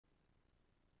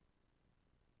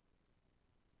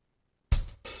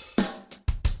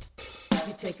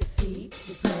You take a seed,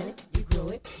 you plant it, you grow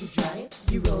it, you dry it,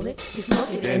 you roll it, you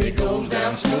smoke it, and it goes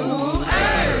down smooth.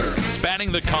 Hey!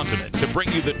 Spanning the continent to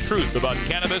bring you the truth about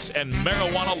cannabis and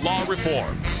marijuana law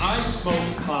reform. I smoke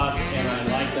pot and I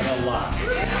like it a lot.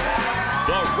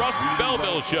 The Russ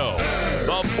Belville Show,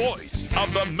 the voice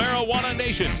of the marijuana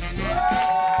nation.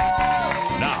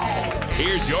 Now,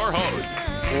 here's your host,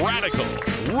 Radical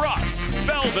Russ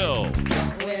Belville.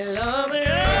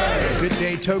 Good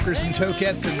day, tokers and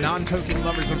tokettes and non-toking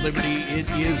lovers of liberty. It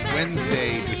is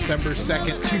Wednesday, December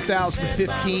 2nd,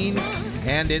 2015,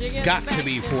 and it's got to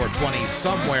be 420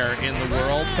 somewhere in the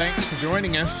world. Thanks for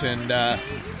joining us, and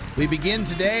we begin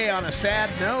today on a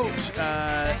sad note,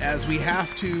 as we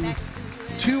have to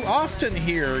too often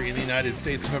here in the United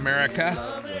States of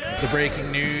America. The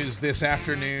breaking news this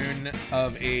afternoon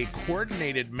of a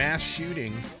coordinated mass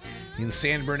shooting in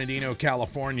San Bernardino,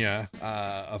 California.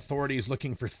 Authorities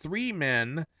looking for three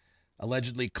men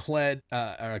allegedly clad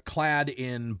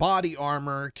in body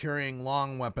armor, carrying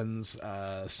long weapons,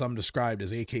 some described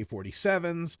as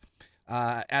AK-47s,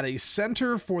 at a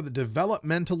center for the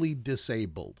developmentally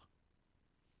disabled.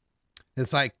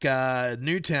 It's like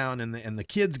Newtown and the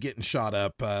kids getting shot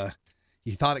up.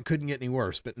 You thought it couldn't get any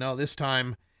worse, but no, this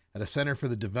time at a center for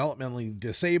the developmentally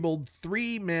disabled,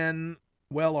 three men,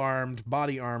 well-armed,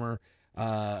 body armor,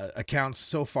 accounts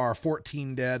so far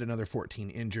 14 dead, another 14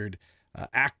 injured.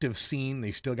 Active scene.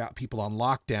 They still got people on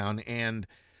lockdown. And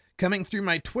coming through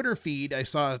my Twitter feed, I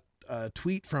saw a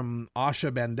tweet from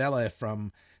Asha Bandela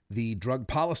from the Drug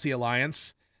Policy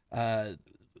Alliance.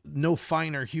 No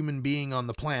finer human being on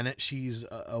the planet. She's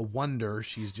a wonder.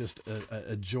 She's just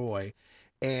a joy.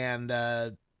 And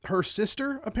her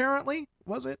sister, apparently,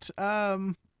 was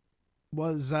on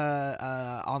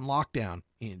lockdown.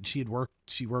 And she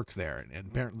works there and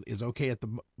apparently is okay at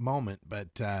the moment.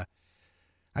 But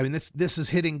I mean, this is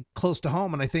hitting close to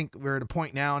home. And I think we're at a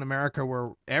point now in America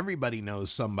where everybody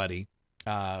knows somebody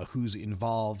who's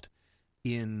involved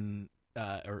in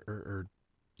has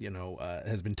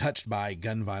been touched by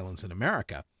gun violence in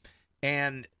America.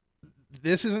 And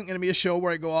this isn't going to be a show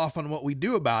where I go off on what we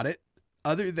do about it,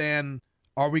 other than,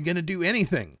 are we going to do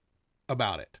anything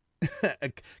about it?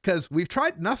 Because we've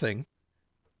tried nothing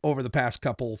over the past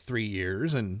 3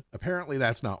 years, and apparently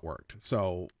that's not worked.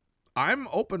 So I'm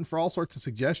open for all sorts of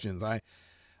suggestions. I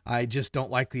just don't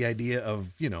like the idea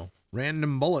of,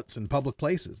 random bullets in public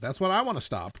places. That's what I want to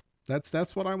stop.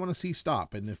 That's what I want to see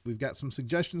stop. And if we've got some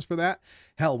suggestions for that,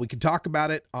 hell, we could talk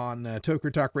about it on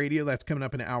Toker Talk Radio. That's coming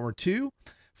up in hour 2,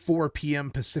 4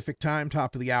 p.m. Pacific time,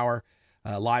 top of the hour.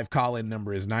 Live call-in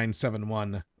number is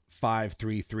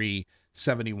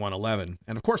 971-533-7111.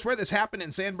 And of course, where this happened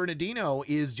in San Bernardino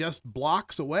is just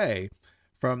blocks away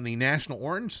from the National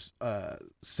Orange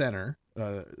Center,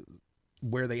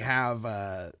 where they have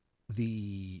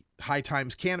the High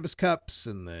Times Cannabis Cups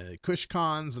and the Kush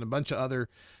Cons and a bunch of other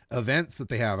events that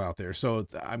they have out there. So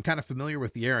I'm kind of familiar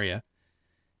with the area,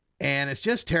 and it's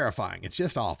just terrifying. It's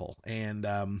just awful. And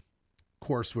of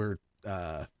course,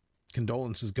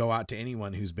 condolences go out to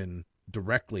anyone who's been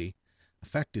directly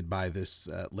affected by this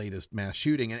latest mass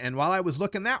shooting. And while I was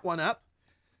looking that one up,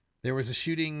 there was a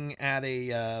shooting at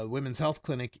a women's health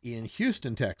clinic in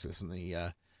Houston, Texas, and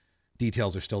the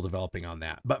details are still developing on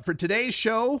that. But for today's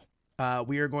show,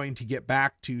 we are going to get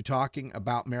back to talking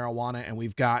about marijuana, and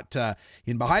we've got,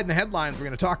 in Behind the Headlines, we're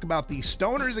going to talk about the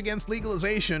stoners against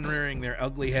legalization rearing their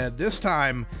ugly head, this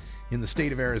time in the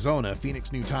state of Arizona.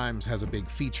 Phoenix New Times has a big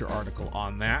feature article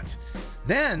on that.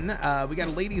 Then we got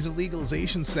a Ladies of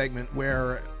Legalization segment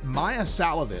where Maya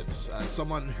Salovitz,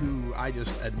 someone who I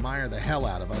just admire the hell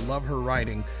out of. I love her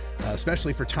writing,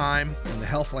 especially for Time and the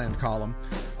Healthland column.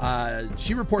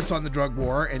 She reports on the drug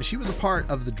war, and she was a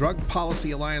part of the Drug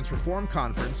Policy Alliance Reform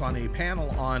Conference on a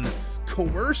panel on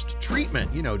coerced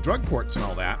treatment, drug courts and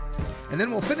all that. And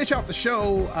then we'll finish out the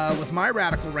show with my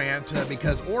radical rant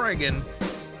because Oregon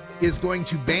is going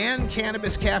to ban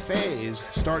cannabis cafes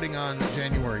starting on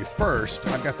January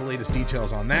 1st. I've got the latest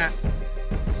details on that.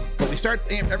 But we start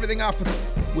everything off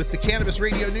with the Cannabis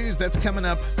Radio News. That's coming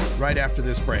up right after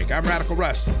this break. I'm Radical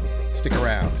Russ. Stick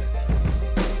around.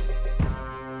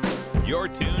 You're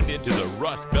tuned into the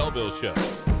Russ Belville Show,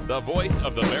 the voice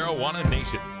of the marijuana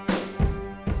nation.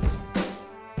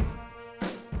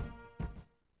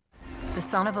 The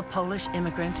son of a Polish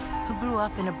immigrant who grew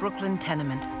up in a Brooklyn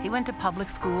tenement. He went to public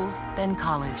schools, then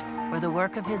college, where the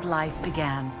work of his life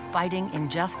began, fighting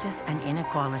injustice and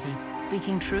inequality,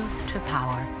 speaking truth to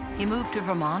power. He moved to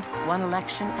Vermont, won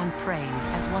election and praise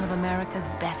as one of America's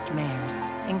best mayors.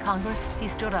 In Congress, he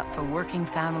stood up for working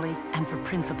families and for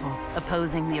principle,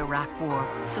 opposing the Iraq War,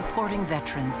 supporting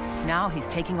veterans. Now he's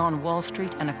taking on Wall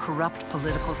Street and a corrupt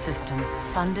political system,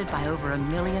 funded by over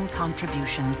 1 million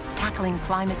contributions, tackling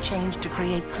climate change to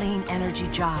create clean energy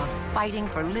jobs, fighting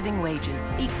for living wages,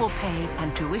 equal pay,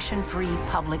 and tuition-free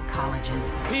public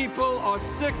colleges. People are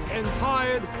sick and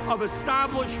tired of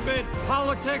establishment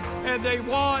politics, and they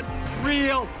want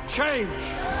real change.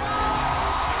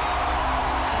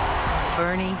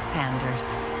 Bernie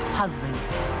Sanders, husband,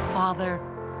 father,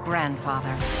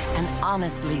 grandfather, an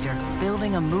honest leader,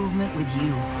 building a movement with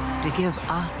you to give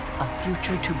us a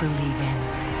future to believe in.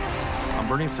 I'm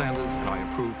Bernie Sanders, and I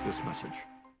approve this message.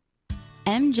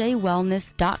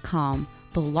 MJWellness.com,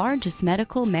 the largest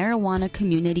medical marijuana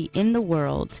community in the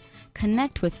world.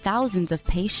 Connect with thousands of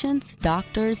patients,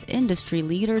 doctors, industry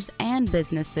leaders, and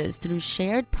businesses through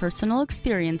shared personal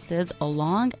experiences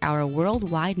along our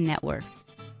worldwide network.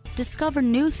 Discover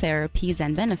new therapies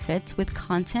and benefits with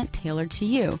content tailored to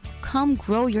you. Come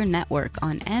grow your network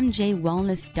on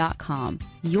MJWellness.com.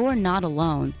 You're not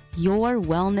alone. Your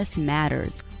wellness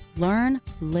matters. Learn,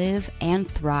 live, and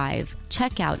thrive.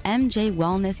 Check out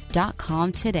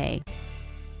MJWellness.com today.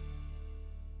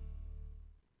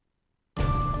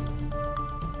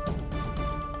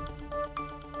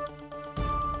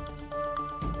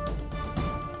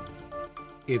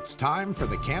 It's time for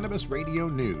the Cannabis Radio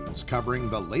News, covering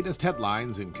the latest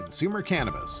headlines in consumer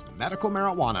cannabis, medical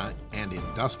marijuana, and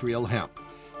industrial hemp.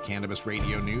 Cannabis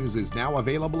Radio News is now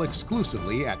available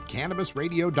exclusively at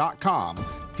CannabisRadio.com,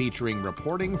 featuring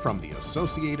reporting from the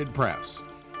Associated Press.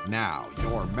 Now,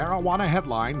 your marijuana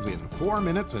headlines in 4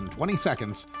 minutes and 20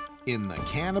 seconds in the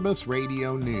Cannabis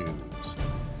Radio News.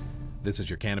 This is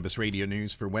your Cannabis Radio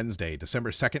News for Wednesday,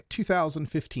 December 2nd,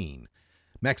 2015.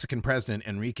 Mexican President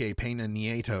Enrique Peña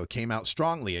Nieto came out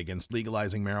strongly against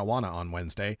legalizing marijuana on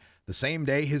Wednesday, the same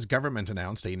day his government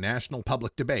announced a national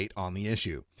public debate on the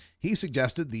issue. He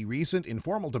suggested the recent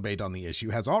informal debate on the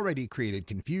issue has already created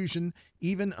confusion,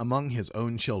 even among his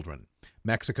own children.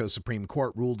 Mexico's Supreme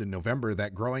Court ruled in November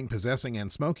that growing, possessing,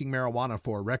 and smoking marijuana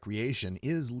for recreation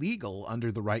is legal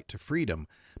under the right to freedom,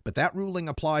 but that ruling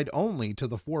applied only to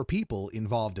the 4 people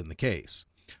involved in the case.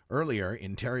 Earlier,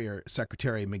 Interior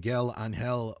Secretary Miguel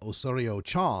Ángel Osorio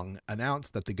Chong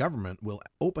announced that the government will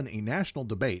open a national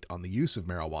debate on the use of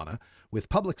marijuana, with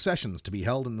public sessions to be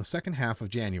held in the second half of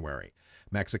January.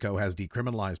 Mexico has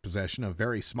decriminalized possession of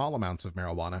very small amounts of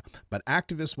marijuana, but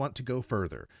activists want to go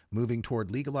further, moving toward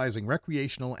legalizing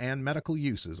recreational and medical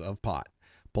uses of pot.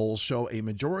 Polls show a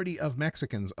majority of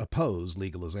Mexicans oppose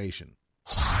legalization.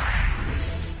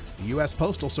 The U.S.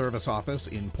 Postal Service office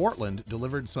in Portland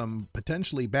delivered some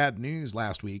potentially bad news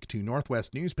last week to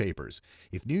Northwest newspapers.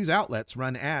 If news outlets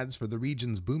run ads for the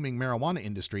region's booming marijuana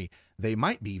industry, they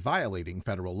might be violating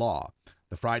federal law.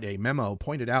 The Friday memo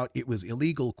pointed out it was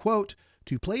illegal, quote,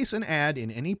 to place an ad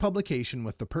in any publication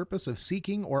with the purpose of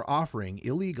seeking or offering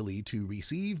illegally to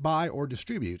receive, buy, or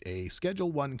distribute a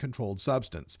Schedule I controlled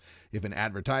substance. If an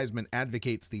advertisement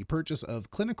advocates the purchase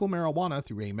of clinical marijuana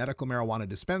through a medical marijuana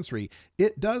dispensary,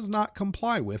 it does not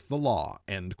comply with the law,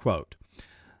 end quote.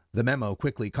 The memo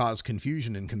quickly caused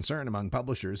confusion and concern among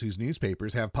publishers whose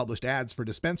newspapers have published ads for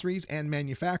dispensaries and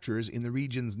manufacturers in the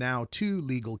region's now 2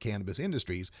 legal cannabis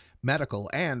industries, medical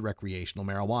and recreational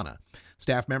marijuana.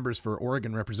 Staff members for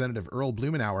Oregon Representative Earl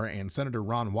Blumenauer and Senator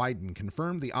Ron Wyden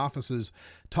confirmed the offices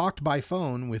talked by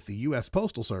phone with the U.S.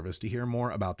 Postal Service to hear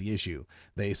more about the issue.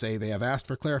 They say they have asked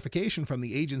for clarification from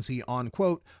the agency on,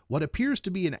 quote, what appears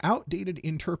to be an outdated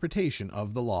interpretation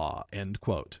of the law, end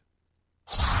quote.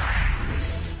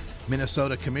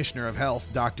 Minnesota Commissioner of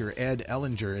Health Dr. Ed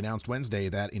Ellinger announced Wednesday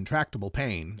that intractable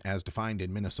pain, as defined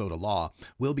in Minnesota law,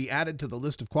 will be added to the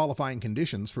list of qualifying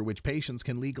conditions for which patients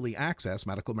can legally access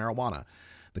medical marijuana.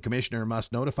 The commissioner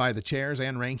must notify the chairs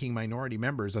and ranking minority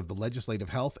members of the Legislative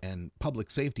Health and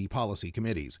Public Safety Policy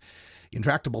Committees.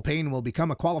 Intractable pain will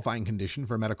become a qualifying condition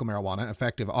for medical marijuana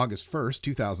effective August 1,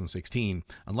 2016,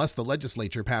 unless the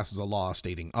legislature passes a law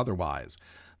stating otherwise.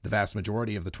 The vast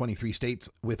majority of the 23 states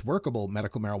with workable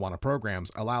medical marijuana programs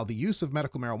allow the use of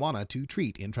medical marijuana to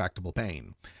treat intractable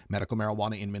pain. Medical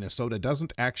marijuana in Minnesota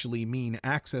doesn't actually mean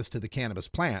access to the cannabis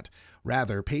plant.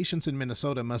 Rather, patients in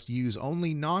Minnesota must use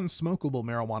only non-smokable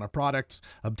marijuana products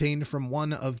obtained from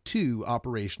one of 2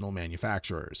 operational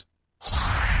manufacturers.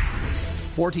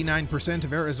 49%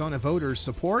 of Arizona voters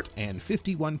support and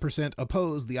 51%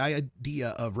 oppose the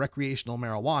idea of recreational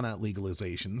marijuana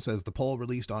legalization, says the poll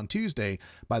released on Tuesday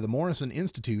by the Morrison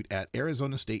Institute at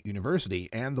Arizona State University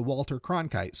and the Walter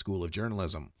Cronkite School of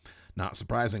Journalism. Not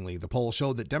surprisingly, the poll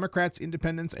showed that Democrats,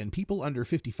 independents, and people under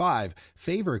 55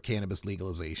 favor cannabis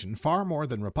legalization far more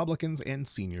than Republicans and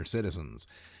senior citizens.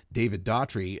 David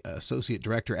Daughtry, associate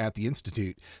director at the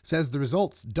Institute, says the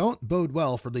results don't bode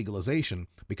well for legalization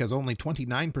because only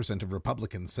 29% of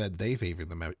Republicans said they favor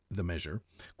the measure.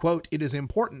 Quote, "It is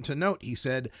important to note," he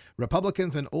said,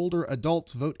 "Republicans and older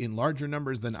adults vote in larger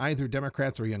numbers than either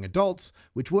Democrats or young adults,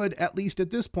 which would, at least at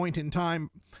this point in time,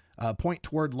 point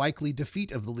toward likely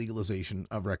defeat of the legalization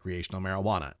of recreational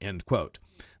marijuana," end quote.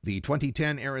 The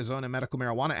 2010 Arizona Medical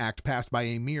Marijuana Act passed by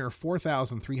a mere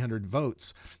 4,300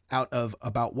 votes out of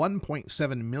about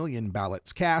 1.7 million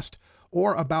ballots cast,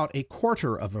 or about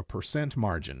 0.25%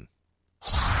 margin.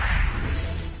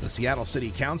 The Seattle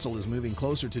City Council is moving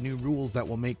closer to new rules that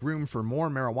will make room for more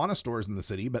marijuana stores in the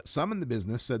city, but some in the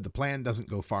business said the plan doesn't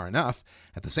go far enough.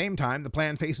 At the same time, the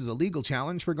plan faces a legal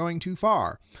challenge for going too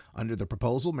far. Under the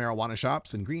proposal, marijuana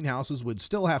shops and greenhouses would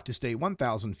still have to stay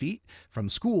 1,000 feet from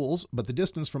schools, but the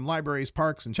distance from libraries,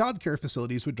 parks, and childcare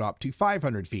facilities would drop to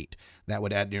 500 feet. That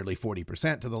would add nearly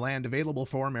 40% to the land available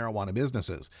for marijuana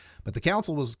businesses. But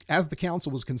as the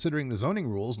council was considering the zoning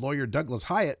rules, lawyer Douglas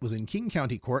Hyatt was in King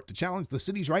County Court to challenge the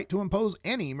city's right to impose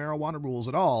any marijuana rules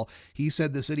at all. He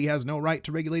said the city has no right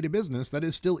to regulate a business that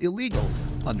is still illegal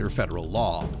under federal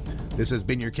law. This has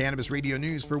been your Cannabis Radio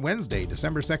News for Wednesday,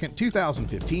 December 2nd,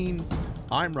 2015.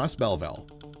 I'm Russ Belville.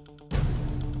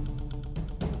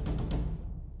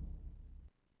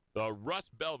 The Russ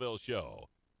Belville Show,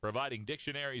 providing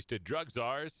dictionaries to drug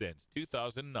czars since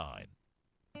 2009.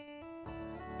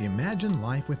 Imagine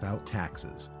life without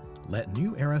taxes. Let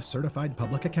New Era Certified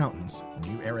Public Accountants,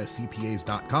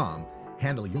 NewEraCPAs.com,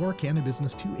 handle your Cannabis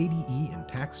 280E and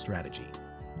tax strategy.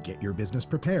 Get your business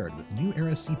prepared with New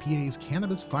Era CPA's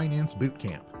Cannabis Finance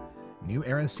Bootcamp.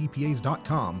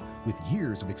 NewEraCPAs.com, with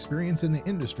years of experience in the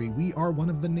industry, we are one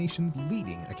of the nation's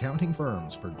leading accounting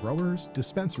firms for growers,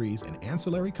 dispensaries, and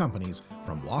ancillary companies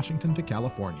from Washington to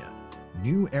California.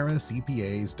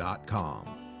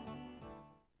 NewEraCPAs.com.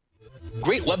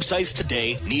 Great websites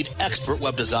today need expert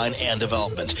web design and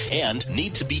development and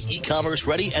need to be e-commerce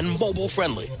ready and mobile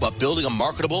friendly. But building a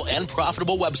marketable and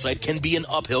profitable website can be an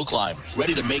uphill climb.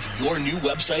 Ready to make your new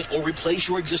website or replace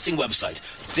your existing website?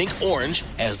 Think Orange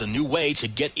as the new way to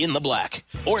get in the black.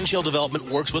 Orange Hill Development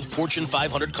works with Fortune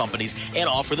 500 companies and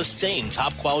offer the same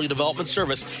top quality development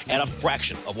service at a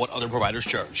fraction of what other providers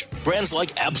charge. Brands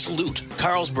like Absolute,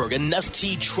 Carlsberg, and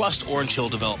Nestea trust Orange Hill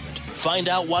Development. Find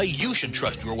out why you should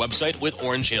trust your website with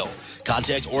Orange Hill.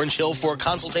 Contact Orange Hill for a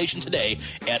consultation today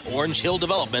at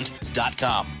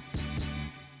orangehilldevelopment.com.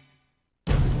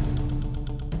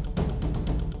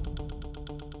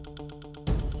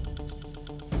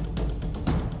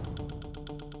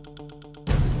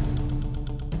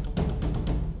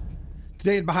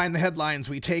 Today at Behind the Headlines,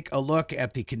 we take a look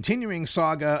at the continuing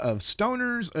saga of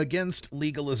stoners against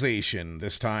legalization.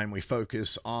 This time we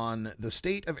focus on the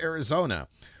state of Arizona,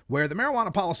 where the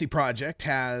Marijuana Policy Project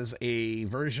has a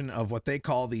version of what they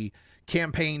call the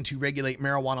Campaign to Regulate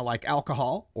Marijuana Like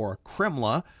Alcohol, or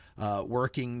CRMLA,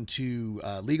 working to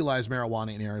legalize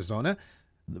marijuana in Arizona.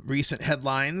 The recent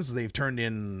headlines, they've turned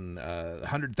in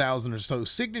 100,000 or so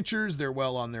signatures. They're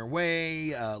well on their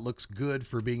way. Looks good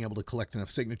for being able to collect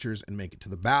enough signatures and make it to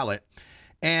the ballot.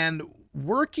 And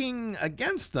working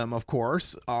against them, of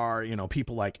course, are,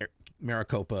 people like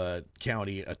Maricopa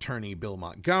County Attorney Bill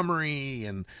Montgomery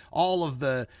and all of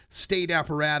the state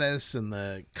apparatus and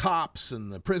the cops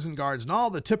and the prison guards and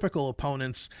all the typical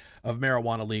opponents of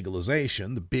marijuana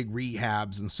legalization, the big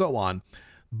rehabs and so on.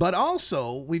 But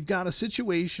also, we've got a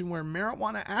situation where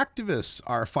marijuana activists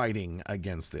are fighting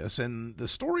against this. And the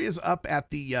story is up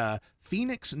at the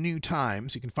Phoenix New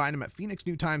Times. You can find them at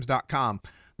phoenixnewtimes.com.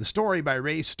 The story by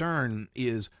Ray Stern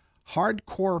is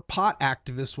Hardcore Pot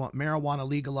Activists Want Marijuana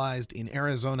Legalized in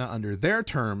Arizona Under Their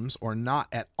Terms or Not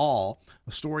at All.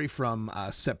 A story from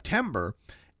September.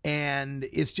 And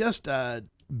it's just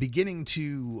beginning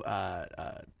to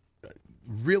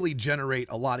really generate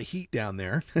a lot of heat down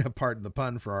there. Pardon the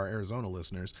pun for our Arizona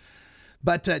listeners.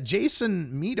 But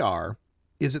Jason Medar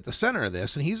is at the center of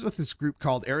this, and he's with this group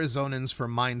called Arizonans for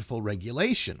Mindful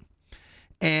Regulation.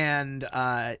 And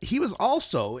he was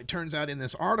also, it turns out in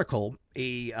this article,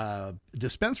 a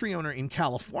dispensary owner in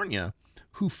California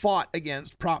who fought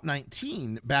against Prop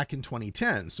 19 back in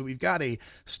 2010. So we've got a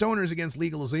Stoners Against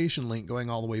Legalization link going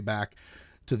all the way back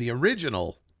to the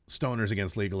original Stoners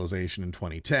Against Legalization in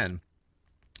 2010.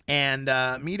 And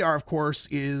Medar, of course,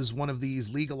 is one of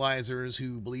these legalizers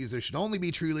who believes there should only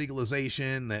be true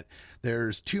legalization, that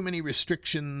there's too many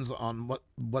restrictions on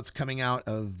what's coming out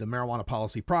of the Marijuana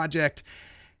Policy Project.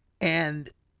 And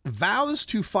vows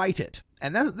to fight it.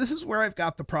 And this is where I've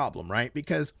got the problem, right?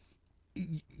 Because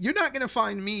you're not going to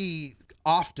find me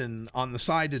often on the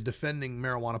side of defending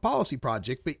Marijuana Policy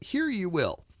Project, but here you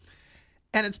will.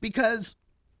 And it's because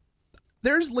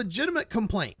there's legitimate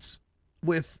complaints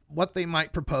with what they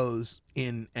might propose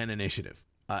in an initiative.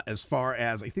 As far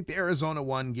as I think the Arizona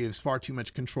one gives far too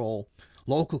much control,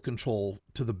 local control,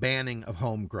 to the banning of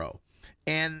home grow.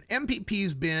 And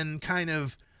MPP's been kind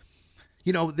of,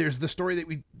 you know, there's the story that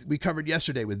we covered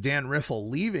yesterday with Dan Riffle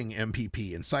leaving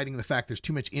MPP and citing the fact there's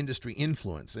too much industry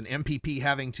influence, and MPP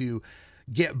having to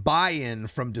get buy-in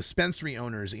from dispensary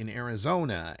owners in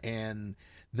Arizona, and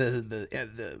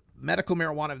the medical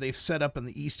marijuana they've set up on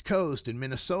the East Coast in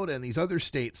Minnesota and these other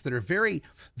states that are very,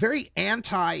 very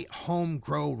anti-home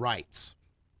grow rights.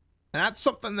 And that's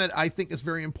something that I think is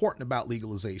very important about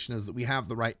legalization, is that we have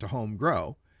the right to home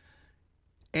grow.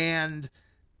 And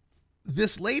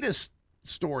this latest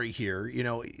story here, you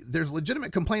know, there's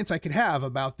legitimate complaints I could have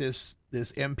about this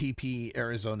MPP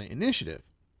Arizona initiative,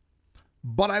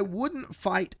 but I wouldn't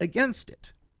fight against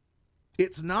it.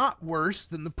 It's not worse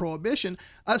than the prohibition,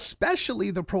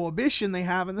 especially the prohibition they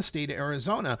have in the state of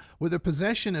Arizona, where the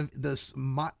possession of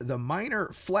the minor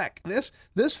fleck,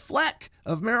 this fleck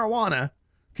of marijuana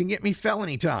can get me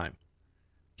felony time,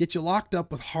 get you locked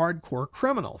up with hardcore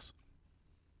criminals.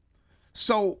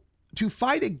 So to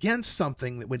fight against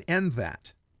something that would end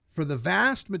that for the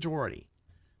vast majority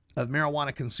of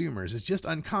marijuana consumers is just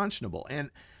unconscionable. And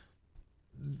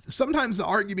sometimes the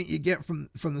argument you get from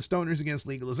the stoners against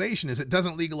legalization is it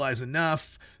doesn't legalize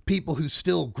enough. People who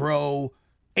still grow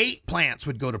 8 plants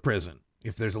would go to prison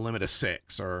if there's a limit of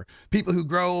 6, or people who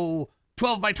grow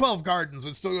 12 by 12 gardens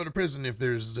would still go to prison if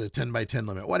there's a 10 by 10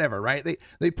 limit, whatever, right?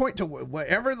 They point to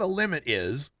whatever the limit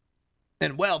is,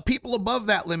 and well, people above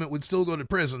that limit would still go to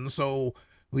prison, so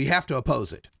we have to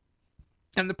oppose it.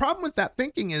 And the problem with that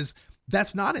thinking is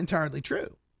that's not entirely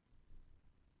true.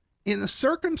 In the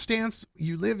circumstance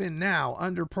you live in now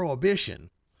under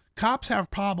prohibition, cops have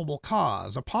probable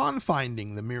cause upon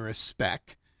finding the merest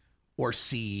speck or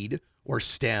seed or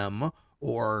stem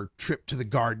or trip to the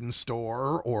garden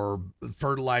store or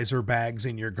fertilizer bags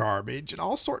in your garbage and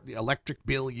all sorts of electric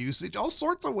bill usage, all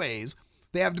sorts of ways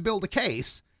they have to build a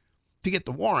case to get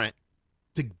the warrant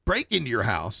to break into your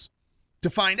house to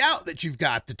find out that you've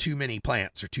got the too many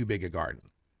plants or too big a garden.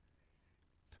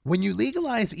 When you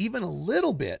legalize even a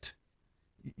little bit,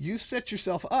 you set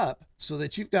yourself up so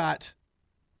that you've got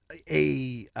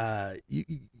a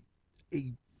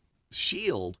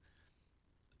shield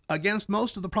against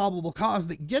most of the probable cause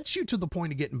that gets you to the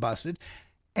point of getting busted.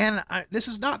 And this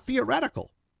is not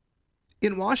theoretical.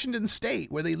 In Washington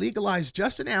State, where they legalized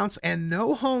just an ounce and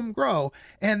no home grow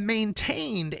and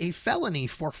maintained a felony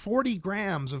for 40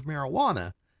 grams of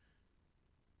marijuana,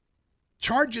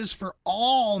 charges for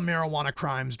all marijuana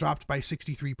crimes dropped by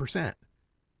 63%.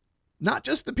 Not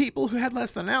just the people who had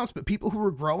less than an ounce, but people who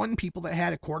were growing, people that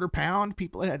had a quarter pound,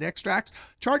 people that had extracts.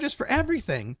 Charges for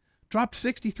everything dropped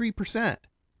 63%.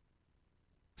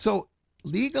 So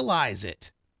legalize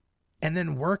it and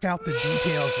then work out the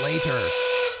details later.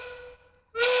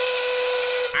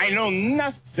 I know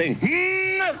nothing.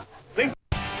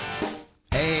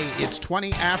 Hey, it's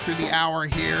 20 after the hour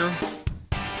here.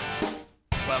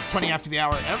 Well, it's 20 after the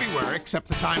hour everywhere except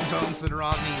the time zones that are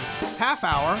on the half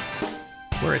hour,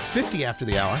 where it's 50 after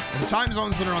the hour, and the time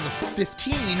zones that are on the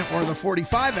 15 or the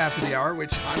 45 after the hour,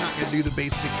 which I'm not going to do the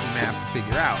base 60 math to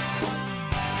figure out.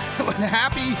 But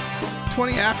happy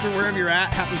 20 after wherever you're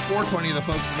at. Happy 420 to the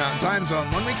folks in the Mountain Time Zone.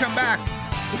 When we come back,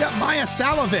 we got Maya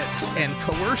Salovitz and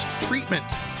coerced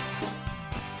treatment.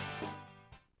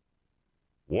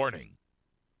 Warning.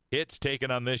 Hits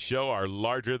taken on this show are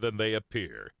larger than they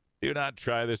appear. Do not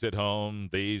try this at home.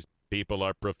 These people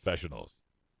are professionals.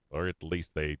 Or at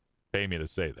least they pay me to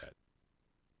say that.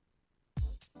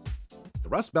 The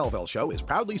Russ Belville Show is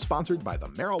proudly sponsored by the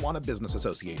Marijuana Business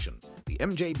Association. The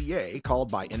MJBA,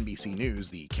 called by NBC News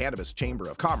the Cannabis Chamber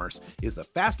of Commerce, is the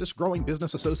fastest growing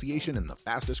business association in the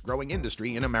fastest growing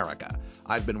industry in America.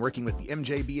 I've been working with the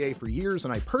MJBA for years,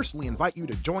 and I personally invite you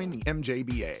to join the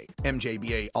MJBA.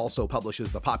 MJBA also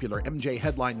publishes the popular MJ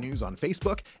Headline News on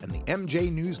Facebook and the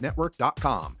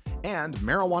MJNewsNetwork.com and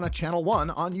Marijuana Channel 1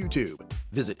 on YouTube.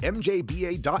 Visit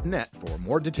mjba.net for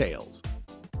more details.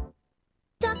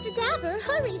 Dr. Dabber,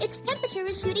 hurry! Its temperature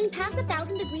is shooting past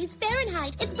 1,000 degrees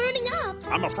Fahrenheit. It's burning up.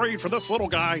 I'm afraid for this little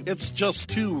guy, it's just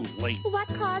too late. What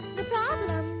caused the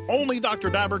problem? Only Dr.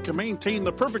 Dabber can maintain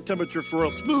the perfect temperature for a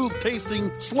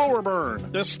smooth-tasting, slower burn.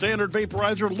 This standard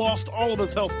vaporizer lost all of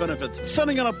its health benefits,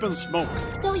 sending it up in smoke.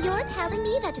 So you're telling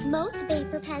me that most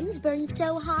vapor pens burn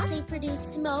so hot they produce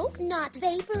smoke, not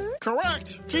vapor?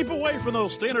 Correct. Keep away from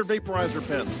those standard vaporizer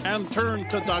pens and turn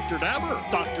to Dr. Dabber.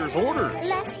 Doctor's orders.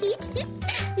 Less heat,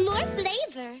 more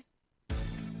flavor.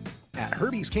 At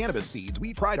Herbie's Cannabis Seeds,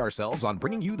 we pride ourselves on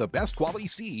bringing you the best quality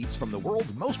seeds from the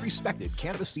world's most respected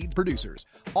cannabis seed producers,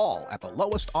 all at the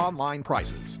lowest online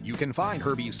prices. You can find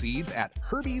Herbie's Seeds at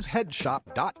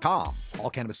herbiesheadshop.com. All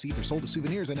cannabis seeds are sold as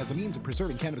souvenirs and as a means of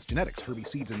preserving cannabis genetics. Herbie's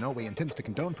Seeds in no way intends to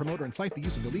condone, promote, or incite the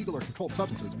use of illegal or controlled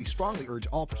substances. We strongly urge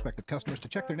all prospective customers to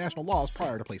check their national laws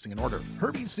prior to placing an order.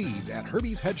 Herbie's Seeds at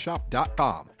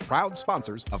herbiesheadshop.com. Proud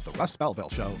sponsors of the Russ Belville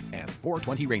Show and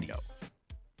 420 Radio.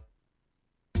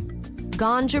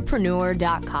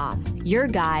 Ganjapreneur.com, your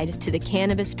guide to the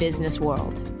cannabis business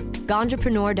world.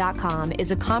 Ganjapreneur.com is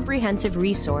a comprehensive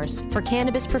resource for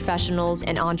cannabis professionals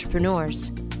and entrepreneurs.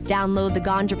 Download the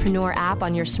Ganjapreneur app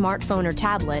on your smartphone or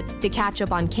tablet to catch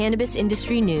up on cannabis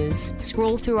industry news,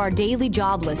 scroll through our daily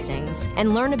job listings,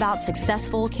 and learn about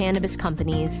successful cannabis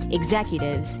companies,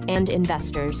 executives, and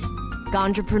investors.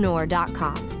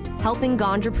 Ganjapreneur.com, helping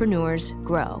Ganjapreneurs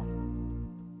grow.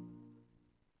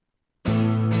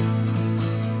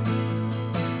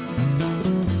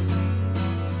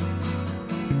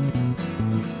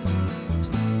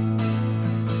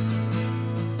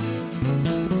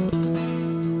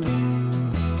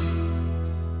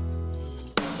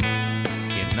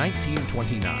 In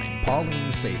 1929,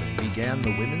 Pauline Sabin began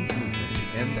the women's movement to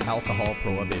end alcohol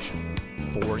prohibition.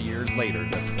 4 years later,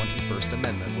 the 21st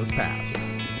Amendment was passed.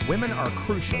 Women are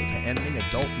crucial to ending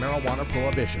adult marijuana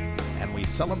prohibition, and we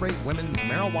celebrate women's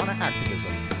marijuana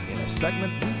activism in a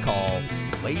segment we call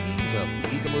Ladies of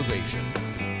Legalization.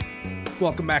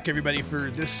 Welcome back, everybody.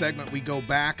 For this segment, we go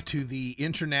back to the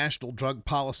International Drug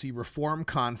Policy Reform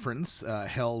Conference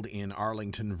held in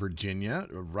Arlington, Virginia,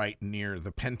 right near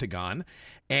the Pentagon.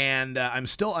 And I'm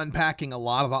still unpacking a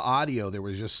lot of the audio. There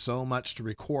was just so much to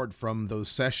record from those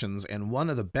sessions. And one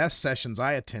of the best sessions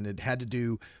I attended had to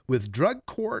do with drug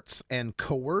courts and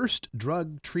coerced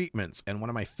drug treatments. And one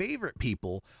of my favorite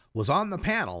people was on the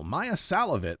panel, Maya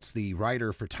Salovitz, the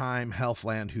writer for Time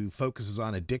Healthland, who focuses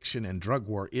on addiction and drug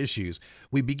war issues.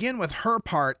 We begin with her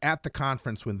part at the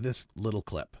conference with this little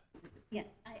clip. Yeah,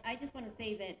 I just want to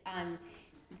say that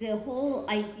the whole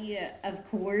idea of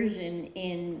coercion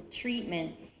in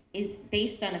treatment is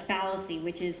based on a fallacy,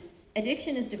 which is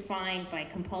addiction is defined by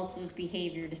compulsive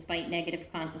behavior despite negative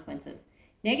consequences.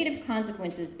 Negative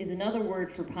consequences is another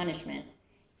word for punishment.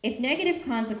 If negative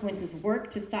consequences work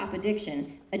to stop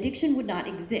addiction, addiction would not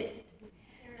exist.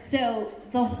 So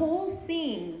the whole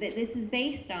thing that this is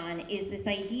based on is this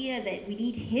idea that we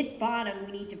need to hit bottom,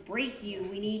 we need to break you,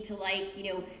 we need to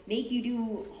make you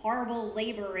do horrible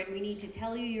labor, and we need to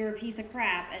tell you you're a piece of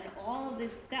crap, and all of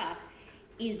this stuff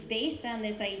is based on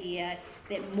this idea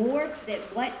that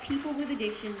what people with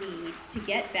addiction need to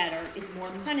get better is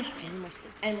more punishment.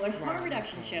 And what harm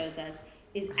reduction shows us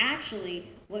is actually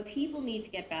what people need to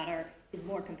get better is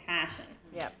more compassion.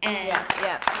 Yep. And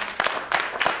Yep.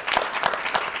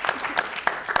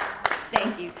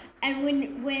 Thank you. And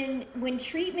when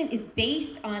treatment is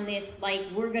based on this, like,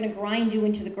 we're going to grind you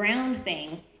into the ground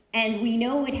thing, and we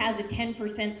know it has a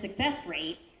 10% success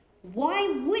rate, why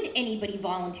would anybody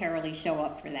voluntarily show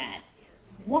up for that?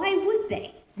 Why would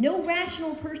they? No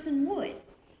rational person would.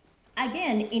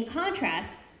 Again, in contrast,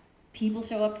 people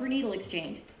show up for needle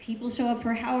exchange. People show up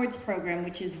for Howard's program,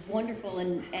 which is wonderful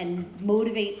and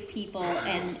motivates people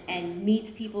and meets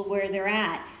people where they're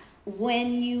at.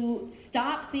 When you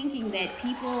stop thinking that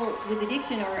people with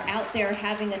addiction are out there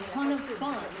having a ton of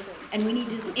fun and we need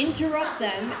to just interrupt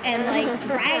them and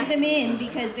drag them in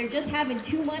because they're just having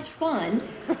too much fun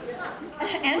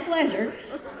and pleasure,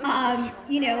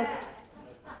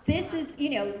 this is,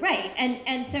 right.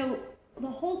 And so the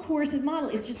whole coercive model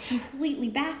is just completely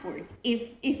backwards.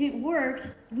 If it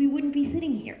worked, we wouldn't be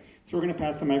sitting here. So we're going to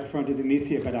pass the microphone to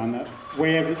Denicia, but on the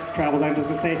way as it travels, I'm just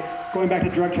going to say, going back to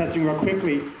drug testing real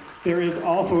quickly, there is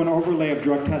also an overlay of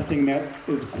drug testing that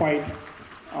is quite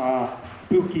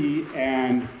spooky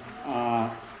and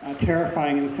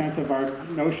terrifying in the sense of our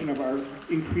notion of our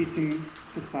increasing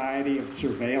society of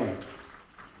surveillance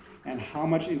and how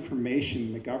much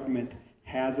information the government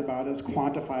has about us,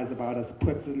 quantifies about us,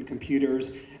 puts in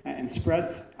computers, and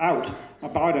spreads out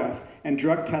about us. And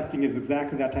drug testing is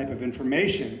exactly that type of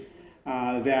information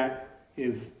that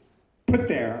is put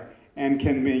there and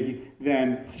can be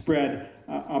then spread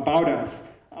about us.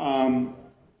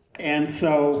 And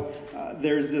so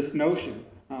there's this notion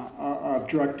of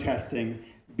drug testing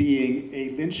being a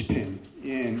linchpin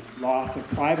in loss of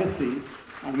privacy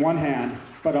on one hand,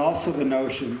 but also the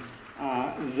notion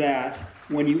that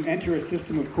when you enter a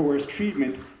system of coerced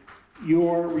treatment,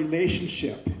 your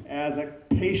relationship as a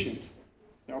patient,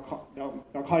 they'll call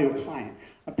you a client,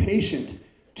 a patient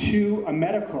to a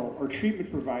medical or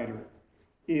treatment provider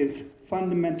is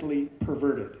fundamentally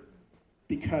perverted,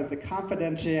 because the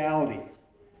confidentiality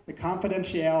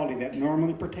that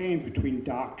normally pertains between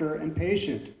doctor and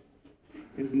patient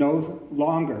is no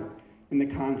longer in the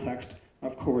context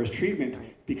of coerced treatment,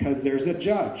 because there's a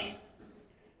judge,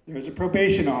 there's a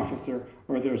probation officer,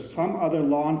 or there's some other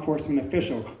law enforcement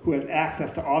official who has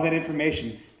access to all that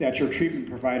information that your treatment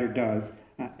provider does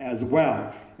as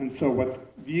well. And so what's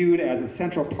viewed as a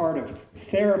central part of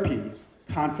therapy,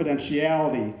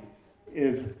 confidentiality,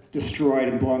 is destroyed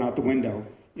and blown out the window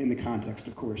in the context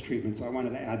of coerced treatment. So I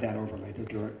wanted to add that overlay to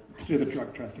the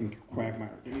drug testing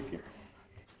quagmire. Denise?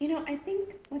 You know, I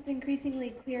think what's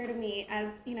increasingly clear to me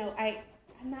as, you know, I'm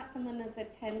not someone that's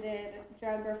attended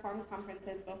drug reform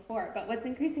conferences before, but what's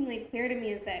increasingly clear to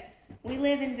me is that we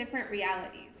live in different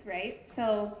realities, right?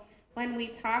 So when we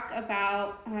talk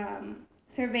about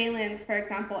surveillance, for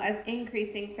example, as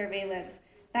increasing surveillance,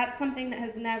 that's something that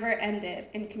has never ended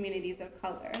in communities of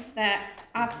color, that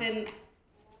often,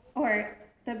 or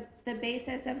the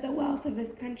basis of the wealth of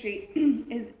this country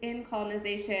is in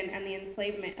colonization and the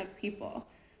enslavement of people.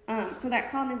 So that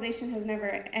colonization has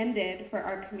never ended for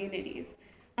our communities.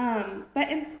 But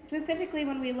specifically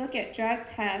when we look at drug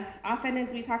tests, often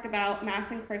as we talk about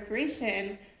mass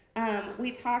incarceration,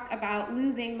 we talk about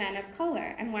losing men of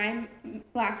color and why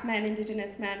Black men,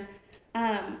 Indigenous men,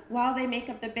 while they make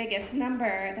up the biggest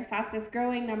number, the fastest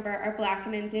growing number are Black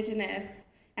and Indigenous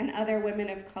and other women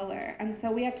of color. And so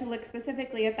we have to look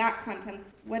specifically at that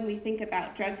context when we think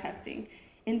about drug testing.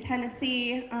 In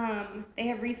Tennessee, they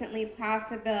have recently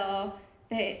passed a bill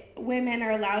that women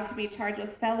are allowed to be charged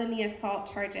with felony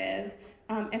assault charges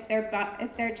if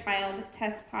their child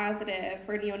tests positive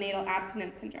for neonatal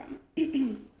abstinence syndrome.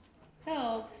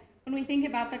 So when we think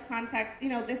about the context, you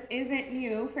know, this isn't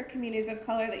new for communities of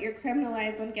color that you're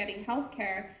criminalized when getting health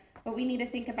care, but we need to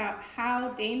think about how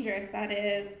dangerous that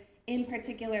is, in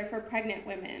particular for pregnant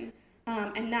women,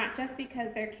 and not just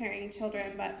because they're carrying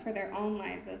children, but for their own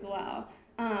lives as well.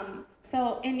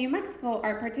 So in New Mexico,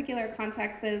 our particular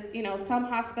context is, you know, some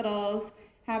hospitals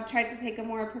have tried to take a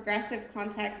more progressive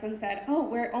context and said, oh,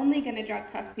 we're only going to drug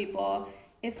test people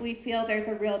if we feel there's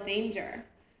a real danger.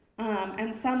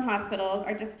 And some hospitals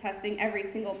are just testing every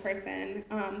single person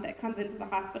that comes into the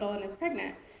hospital and is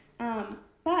pregnant.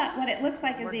 But what it looks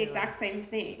like is the exact same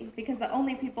thing, because the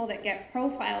only people that get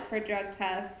profiled for drug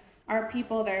tests are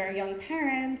people that are young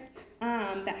parents,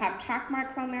 that have track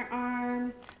marks on their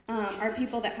arms, are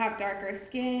people that have darker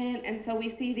skin, and so we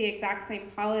see the exact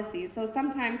same policies. So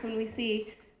sometimes when we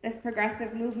see this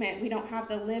progressive movement, we don't have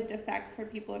the lived effects for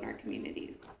people in our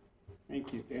communities.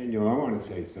 Thank you. Daniel, I want to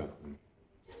say something.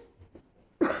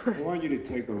 I want you to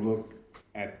take a look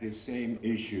at this same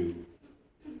issue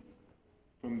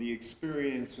from the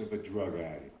experience of a drug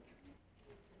addict,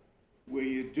 where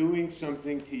you're doing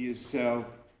something to yourself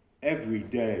every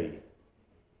day,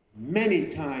 many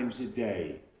times a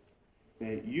day,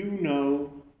 that you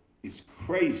know is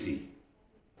crazy.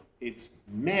 It's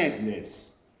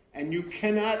madness, and you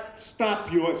cannot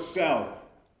stop yourself.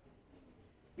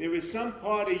 There is some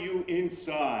part of you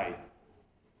inside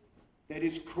that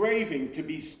is craving to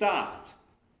be stopped.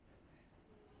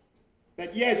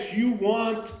 That yes, you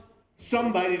want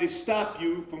somebody to stop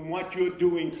you from what you're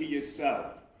doing to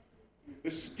yourself.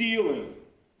 The stealing,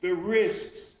 the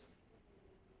risks,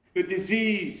 the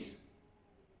disease,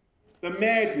 the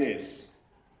madness.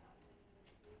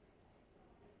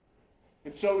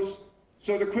 And so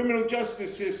the criminal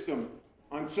justice system,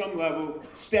 on some level,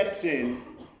 steps in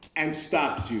and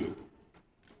stops you.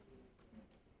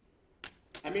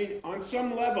 I mean, on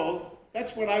some level,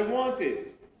 that's what I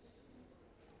wanted.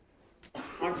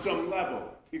 On some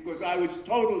level, because I was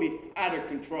totally out of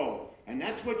control. And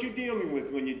that's what you're dealing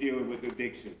with when you're dealing with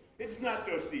addiction. It's not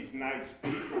just these nice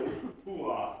people who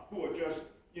are just,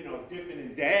 you know, dipping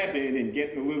and dabbing and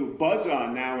getting a little buzz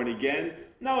on now and again.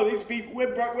 No, these people,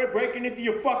 we're breaking into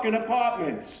your fucking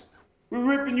apartments. We're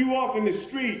ripping you off in the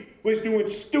street. We're doing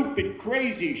stupid,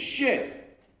 crazy shit.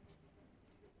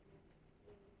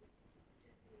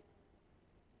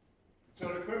 So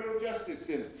the criminal justice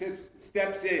system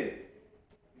steps in.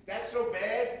 Is that so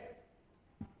bad?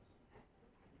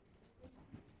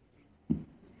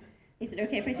 Is it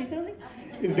okay if I say something?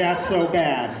 Is that so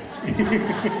bad?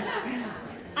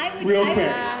 Real quick.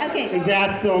 Okay. Is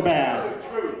that so bad?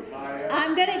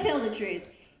 I'm going to tell the truth.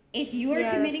 If you are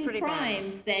Yeah, that's committing pretty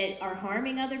crimes that are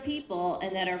harming other people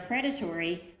and that are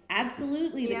predatory,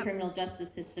 absolutely the Yep. criminal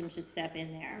justice system should step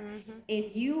in there. Mm-hmm.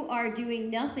 If you are doing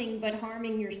nothing but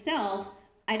harming yourself,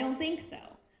 I don't think so.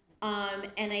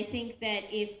 And I think that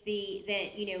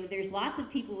there's lots of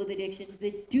people with addictions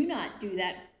that do not do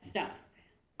that stuff.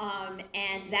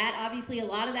 And that obviously a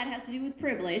lot of that has to do with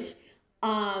privilege.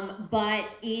 But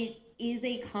it is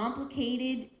a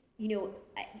complicated,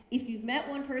 if you've met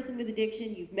one person with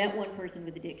addiction, you've met one person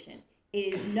with addiction.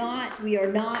 It is not, we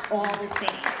are not all the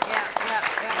same.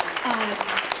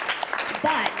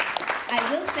 But I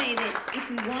will say that if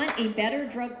we want a better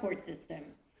drug court system,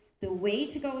 the way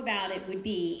to go about it would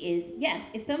be is, yes,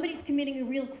 if somebody's committing a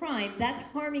real crime, that's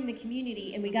harming the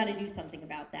community, and we got to do something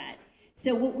about that.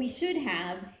 So what we should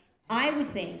have, I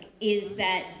would think, is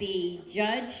that the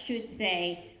judge should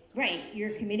say, right,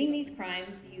 you're committing these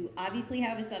crimes, you obviously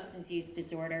have a substance use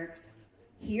disorder,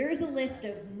 here's a list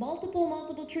of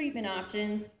multiple treatment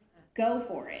options, go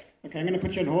for it. Okay, I'm going to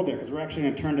put you on hold there because we're actually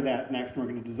going to turn to that next, and we're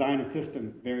going to design a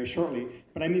system very shortly,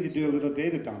 but I need to do a little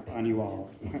data dump on you all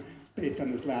based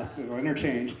on this last little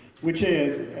interchange, which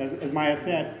is, as Maya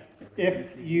said,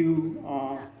 if you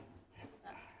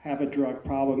have a drug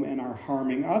problem and are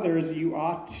harming others, you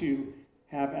ought to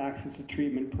have access to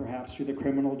treatment perhaps through the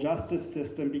criminal justice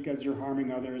system because you're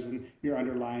harming others and your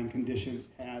underlying condition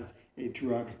has a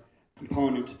drug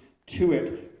component to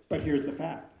it. But here's the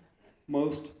fact.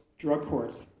 Most drug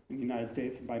courts in the United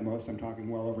States, and by most I'm talking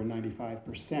well over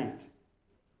 95%,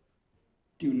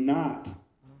 do not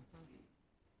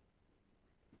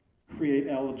create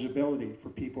eligibility for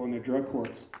people in their drug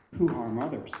courts who harm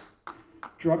others.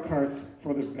 Drug courts,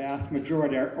 for the vast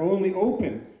majority, are only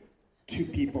open to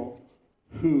people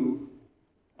who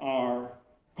are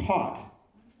caught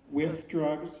with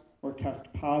drugs or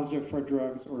test positive for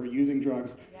drugs or using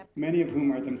drugs, many of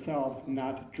whom are themselves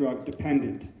not drug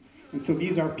dependent. And so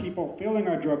these are people filling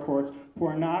our drug courts who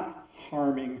are not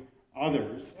harming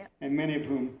others, and many of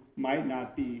whom might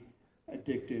not be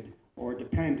addicted or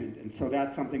dependent. And so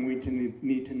that's something we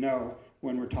need to know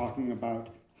when we're talking about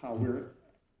how we're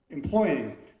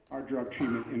employing our drug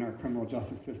treatment in our criminal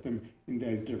justice system in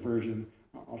these diversion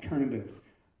alternatives.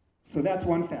 So that's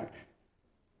one fact.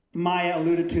 Maya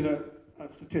alluded to the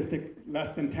statistic,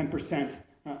 less than 10%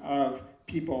 of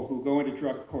people who go into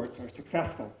drug courts are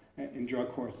successful in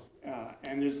drug courts.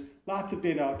 And there's lots of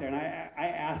data out there, and I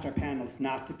asked our panelists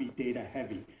not to be data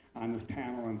heavy on this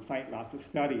panel and cite lots of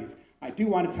studies. I do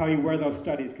want to tell you where those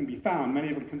studies can be found. Many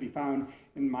of them can be found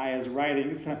in Maya's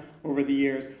writings over the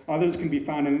years. Others can be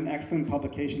found in an excellent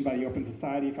publication by the Open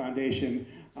Society Foundation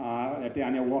that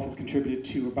Daniel Wolf has contributed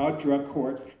to about drug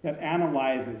courts that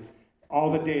analyzes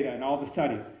all the data and all the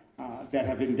studies that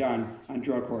have been done on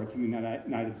drug courts in the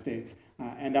United States.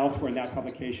 And elsewhere in that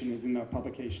publication is in the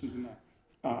publications in the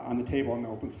on the table, on the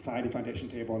Open Society Foundation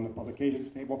table, on the publications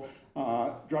table.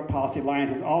 Drug Policy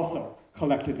Alliance has also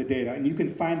collected the data, and you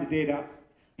can find the data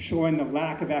showing the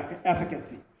lack of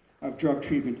efficacy of drug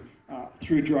treatment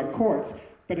through drug courts.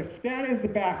 But if that is the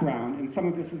background, and some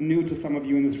of this is new to some of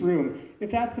you in this room, if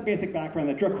that's the basic background,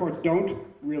 that drug courts don't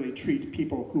really treat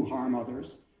people who harm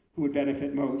others, who would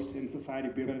benefit most in society,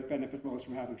 would benefit most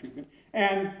from having treatment,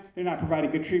 and they're not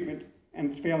providing good treatment, and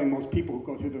it's failing most people who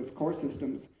go through those court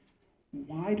systems,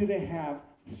 why do they have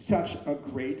such a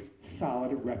great,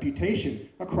 solid reputation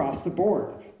across the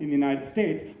board in the United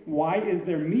States? Why is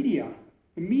their media,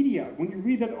 the media, when you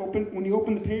read that when you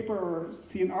open the paper or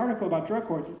see an article about drug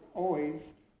courts, it's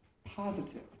always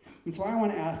positive. And so I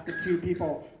want to ask the two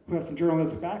people who have some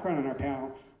journalistic background on our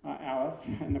panel, Alice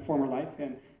in a former life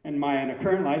and Maya in a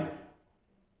current life,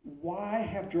 why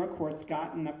have drug courts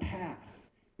gotten a pass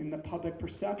in the public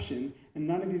perception, and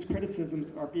none of these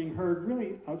criticisms are being heard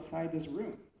really outside this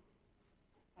room?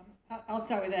 I'll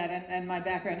start with that, and my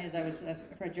background is I was a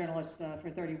journalist for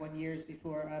 31 years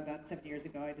before, about 7 years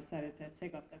ago, I decided to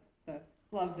take off the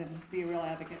gloves and be a real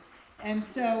advocate. And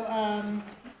so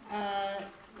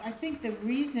I think the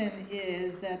reason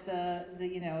is that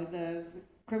the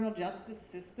criminal justice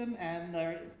system and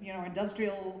the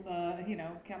industrial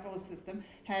capitalist system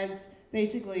has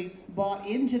basically bought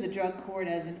into the drug court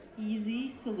as an easy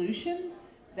solution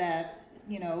that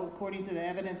according to the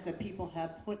evidence that people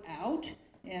have put out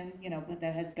and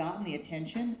that has gotten the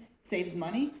attention, saves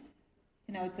money.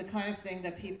 It's the kind of thing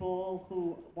that people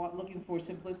who are looking for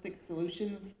simplistic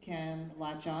solutions can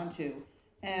latch onto.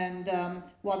 And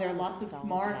while there are lots of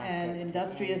smart and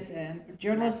industrious and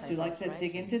journalists who like to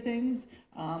dig into things,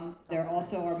 There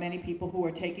also are many people who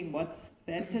are taking what's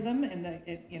fed to them in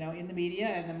the media,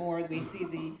 and the more we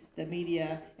see the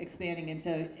media expanding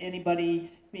into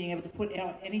anybody being able to put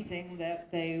out anything that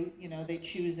they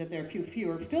choose, that there are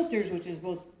fewer filters, which is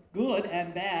both good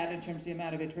and bad in terms of the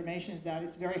amount of information is out.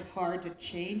 It's very hard to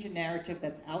change a narrative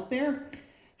that's out there.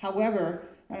 However,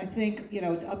 I think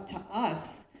it's up to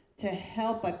us to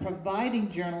help by providing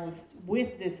journalists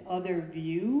with this other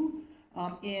view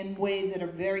in ways that are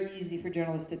very easy for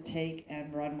journalists to take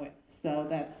and run with. So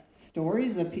that's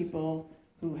stories of people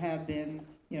who have been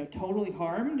totally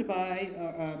harmed by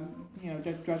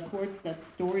drug courts. That's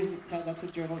stories that tell. That's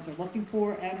what journalists are looking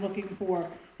for, and looking for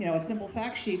a simple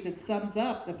fact sheet that sums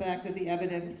up the fact that the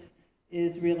evidence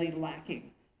is really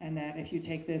lacking, and that if you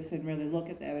take this and really look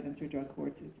at the evidence for drug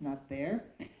courts, it's not there.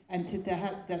 And to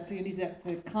have that, so you need that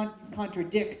to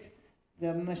contradict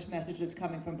the message that's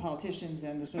coming from politicians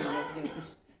and the sort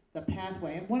of the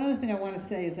pathway. And one other thing I want to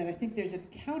say is that I think there's a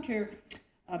counter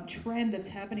trend that's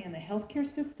happening in the healthcare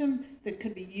system that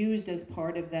could be used as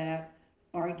part of that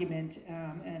argument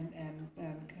and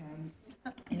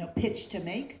pitch to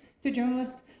make to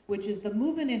journalists, which is the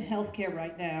movement in healthcare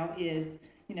right now is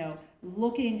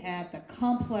looking at the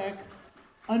complex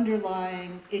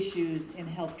underlying issues in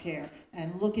healthcare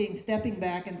and stepping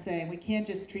back and saying we can't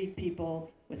just treat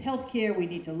people with healthcare. We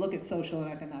need to look at social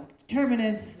and economic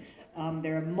determinants.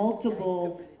 There are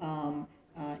multiple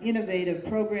innovative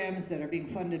programs that are being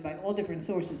funded by all different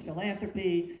sources,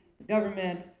 philanthropy, the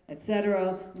government,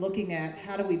 etc., looking at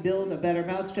how do we build a better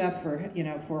mousetrap for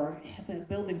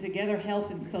building together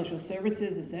health and social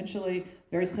services, essentially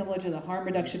very similar to the harm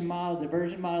reduction model,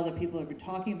 diversion model that people have been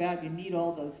talking about. You need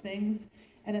all those things.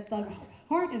 And at the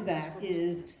heart of that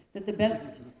is that the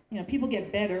best, people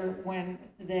get better when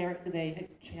they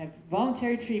have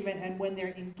voluntary treatment and when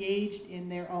they're engaged in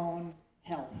their own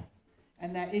health.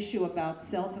 And that issue about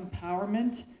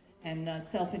self-empowerment and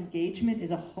self-engagement is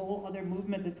a whole other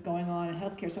movement that's going on in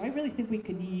healthcare. So I really think we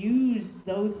could use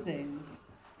those things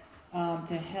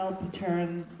to help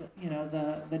turn,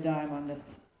 the dime on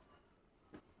this.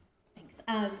 Thanks.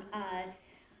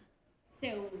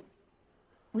 So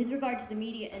with regard to the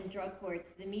media and drug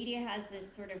courts, the media has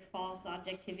this sort of false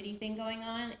objectivity thing going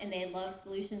on, and they love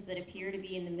solutions that appear to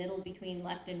be in the middle between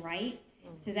left and right.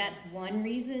 So that's one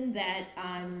reason that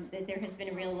that there has been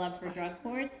a real love for drug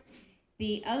courts.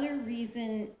 The other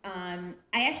reason, I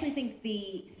actually think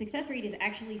the success rate is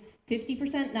actually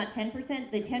 50%, not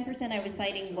 10%. The 10% I was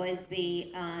citing was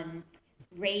the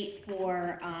rate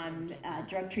for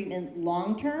drug treatment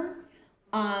long term,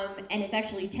 and it's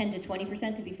actually 10 to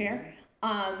 20% to be fair.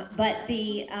 But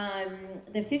the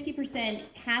 50%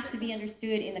 has to be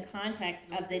understood in the context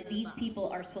of that these people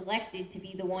are selected to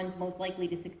be the ones most likely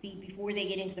to succeed before they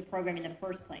get into the program in the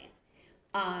first place.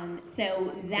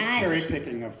 So that cherry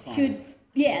picking of clients.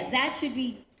 That should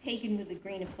be taken with a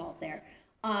grain of salt there.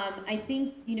 I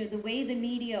think the way the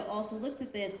media also looks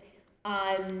at this,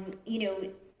 the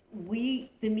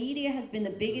media has been the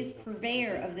biggest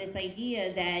purveyor of this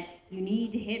idea that you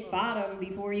need to hit bottom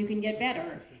before you can get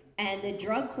better. And the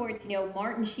drug courts,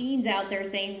 Martin Sheen's out there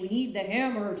saying we need the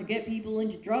hammer to get people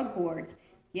into drug courts.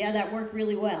 Yeah, that worked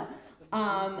really well.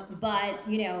 But,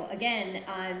 again,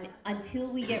 until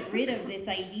we get rid of this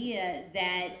idea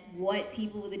that what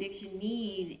people with addiction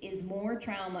need is more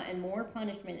trauma and more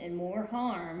punishment and more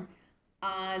harm,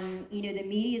 the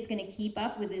media is going to keep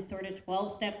up with this sort of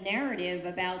 12-step narrative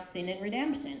about sin and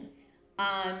redemption.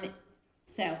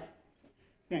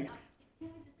 Thanks.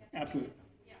 Absolutely.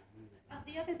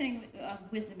 The other thing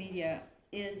with the media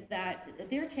is that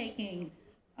they're taking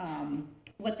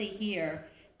what they hear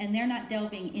and they're not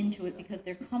delving into it because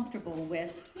they're comfortable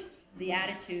with the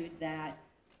attitude that,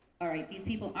 all right, these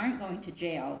people aren't going to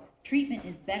jail. Treatment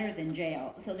is better than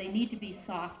jail, so they need to be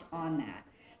soft on that.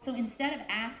 So instead of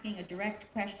asking a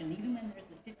direct question, even when there's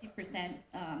a 50%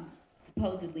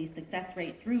 supposedly success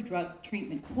rate through drug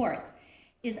treatment courts,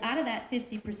 is out of that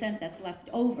 50% that's left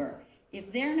over,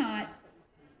 if they're not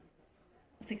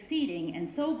succeeding and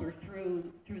sober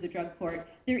through the drug court,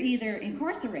 they're either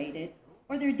incarcerated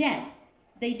or they're dead.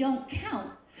 They don't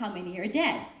count how many are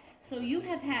dead. So you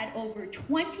have had over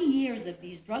 20 years of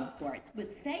these drug courts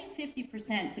with, say,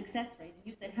 50% success rate.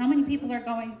 You said how many people are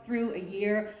going through a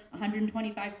year?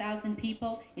 125,000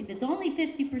 people. If it's only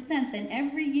 50%, then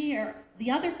every year, the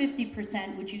other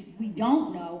 50%, which we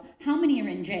don't know, how many are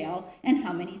in jail and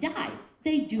how many die.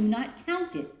 They do not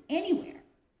count it anywhere.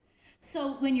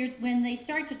 So when they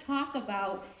start to talk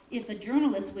about if a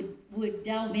journalist would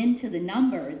delve into the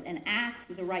numbers and ask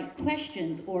the right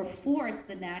questions or force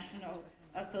the National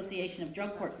Association of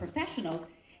Drug Court Professionals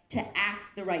to ask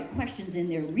the right questions in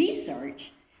their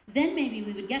research, then maybe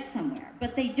we would get somewhere,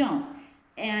 but they don't.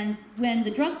 And when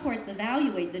the drug courts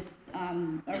evaluate,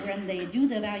 or when they do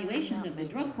the evaluations of the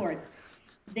drug courts,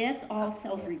 that's all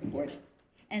self-reported.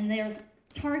 And there's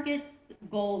target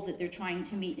goals that they're trying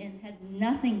to meet, and it has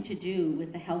nothing to do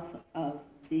with the health of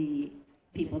the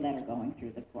people that are going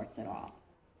through the courts at all.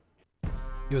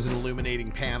 It was an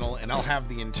illuminating panel, and I'll have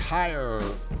the entire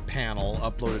panel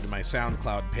uploaded to my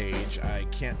SoundCloud page. I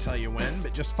can't tell you when,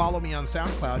 but just follow me on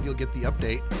SoundCloud. You'll get the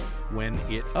update when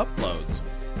it uploads.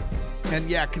 And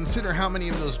yeah, consider how many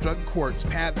of those drug courts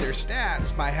pad their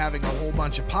stats by having a whole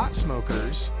bunch of pot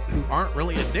smokers who aren't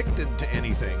really addicted to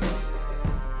anything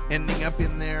ending up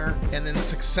in there and then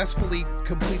successfully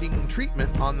completing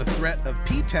treatment on the threat of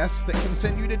P-tests that can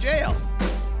send you to jail.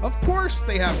 Of course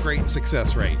they have great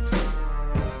success rates.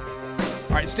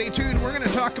 All right, stay tuned. We're going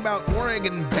to talk about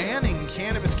Oregon banning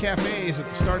cannabis cafes at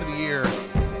the start of the year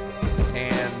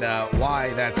and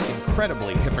why that's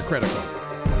incredibly hypocritical.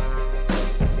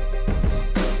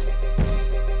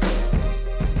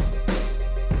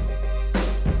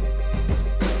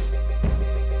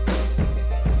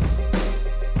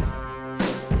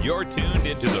 You're tuned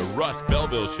into the Russ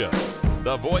Belville Show,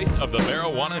 the voice of the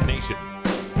marijuana nation.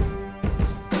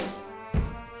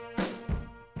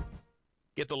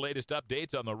 Get the latest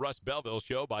updates on the Russ Belville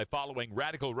Show by following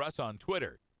Radical Russ on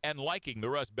Twitter and liking the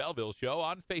Russ Belville Show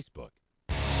on Facebook.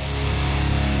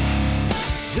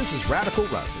 This is Radical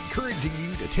Russ encouraging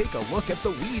you to take a look at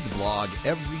the Weed Blog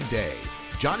every day.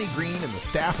 Johnny Green and the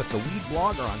staff at the Weed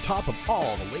Blog are on top of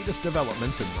all the latest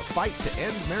developments in the fight to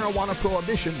end marijuana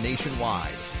prohibition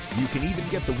nationwide. You can even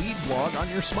get the Weed Blog on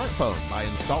your smartphone by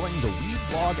installing the Weed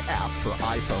Blog app for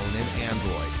iPhone and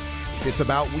Android. If it's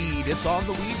about weed, it's on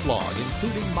the Weed Blog,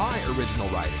 including my original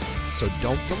writing. So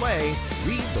don't delay.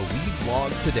 Read the Weed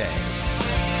Blog today.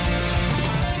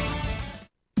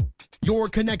 Your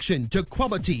connection to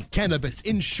quality cannabis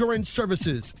insurance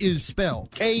services is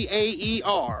spelled K-A-E-R-C-H-E-R.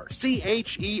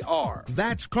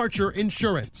 That's Karcher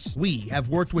Insurance. We have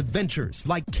worked with ventures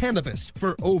like cannabis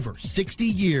for over 60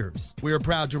 years. We're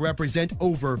proud to represent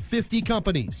over 50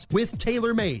 companies with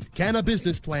tailor-made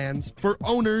cannabis plans for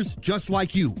owners just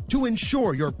like you to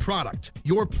insure your product,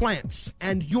 your plants,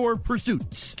 and your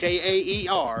pursuits.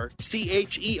 K-A-E-R-C-H-E-R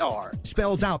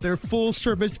spells out their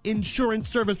full-service insurance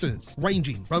services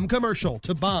ranging from commercial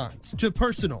to bonds, to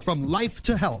personal, from life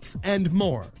to health, and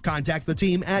more. Contact the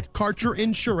team at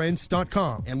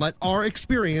KarcherInsurance.com and let our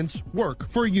experience work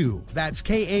for you. That's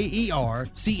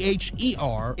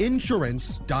K-A-E-R-C-H-E-R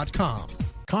Insurance.com.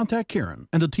 Contact Karen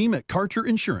and the team at Karcher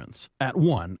Insurance at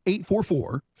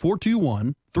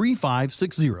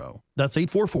 1-844-421-3560. That's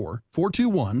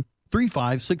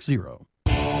 844-421-3560.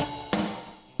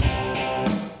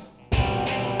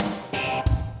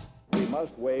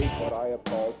 Must wage what I have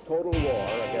called total war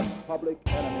against public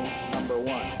enemy number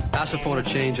one. I support a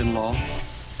change in law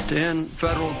to end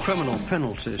federal criminal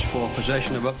penalties for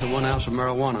possession of up to 1 ounce of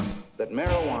marijuana. That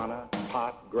marijuana,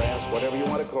 pot, grass, whatever you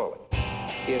want to call it,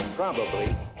 is probably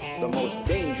the most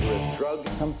dangerous drug.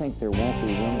 Some think there won't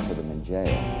be room for them in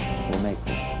jail. We'll make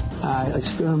them. I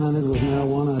experimented with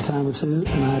marijuana a time or two,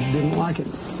 and I didn't like it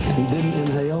and didn't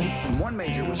inhale. One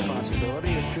major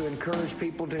responsibility is to encourage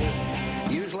people to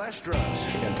use less drugs.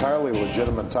 Entirely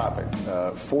legitimate topic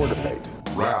for debate.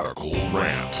 Radical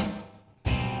Rant.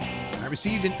 I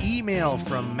received an email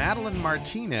from Madeline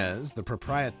Martinez, the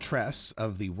proprietress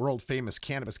of the world-famous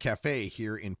Cannabis Cafe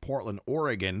here in Portland,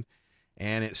 Oregon,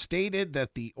 and it stated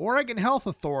that the Oregon Health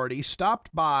Authority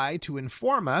stopped by to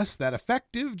inform us that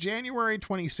effective January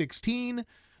 2016,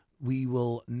 we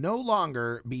will no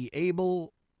longer be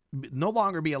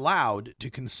allowed to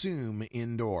consume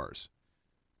indoors.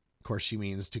 Of course, she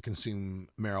means to consume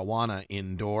marijuana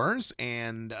indoors,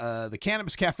 and the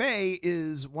Cannabis Cafe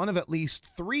is one of at least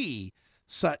 3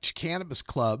 such cannabis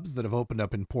clubs that have opened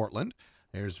up in Portland.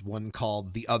 There's one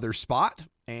called The Other Spot,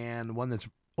 and one that's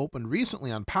opened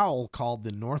recently on Powell called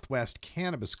the Northwest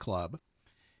Cannabis Club.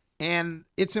 And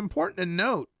it's important to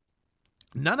note,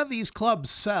 none of these clubs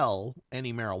sell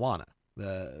any marijuana.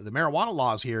 The marijuana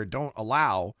laws here don't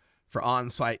allow for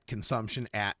on-site consumption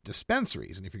at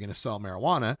dispensaries. And if you're going to sell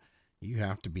marijuana, you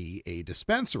have to be a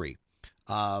dispensary.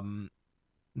 In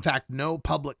fact, no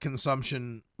public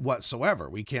consumption whatsoever.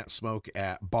 We can't smoke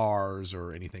at bars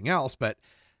or anything else, but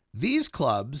these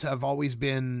clubs have always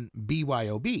been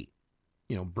BYOB.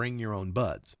 You know, bring your own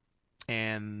buds.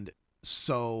 And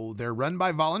so they're run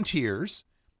by volunteers,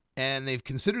 and they've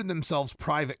considered themselves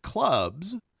private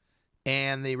clubs,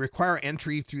 and they require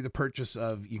entry through the purchase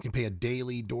of, you can pay a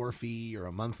daily door fee or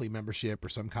a monthly membership or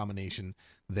some combination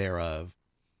thereof.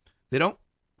 They don't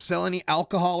sell any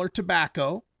alcohol or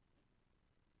tobacco.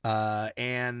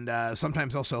 And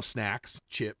sometimes they'll sell snacks,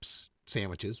 chips,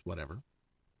 sandwiches, whatever,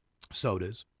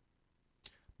 sodas.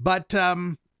 But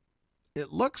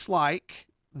it looks like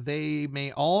they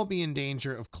may all be in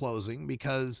danger of closing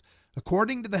because,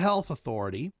 according to the Health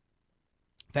Authority,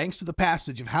 thanks to the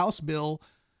passage of House Bill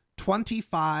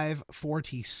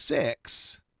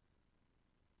 2546,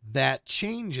 that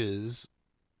changes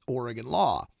Oregon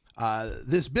law.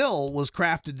 This bill was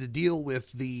crafted to deal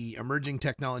with the emerging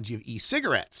technology of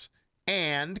e-cigarettes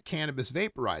and cannabis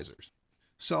vaporizers.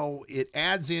 So it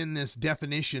adds in this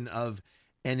definition of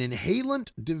an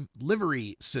inhalant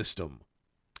delivery system,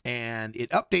 and it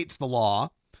updates the law.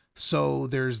 So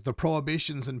there's the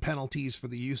prohibitions and penalties for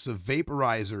the use of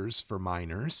vaporizers for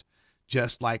minors,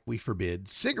 just like we forbid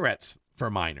cigarettes for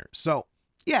minors. So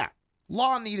yeah,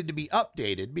 law needed to be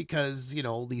updated because,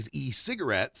 these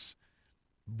e-cigarettes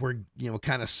were,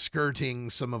 kind of skirting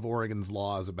some of Oregon's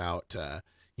laws about,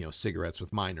 cigarettes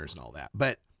with minors and all that.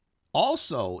 But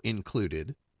also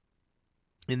included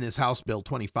in this House Bill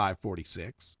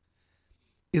 2546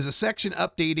 is a section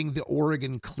updating the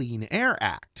Oregon Clean Air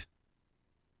Act.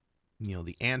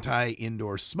 The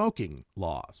anti-indoor smoking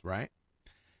laws, right?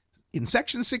 In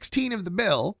Section 16 of the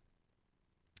bill,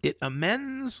 it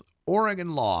amends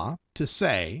Oregon law to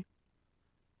say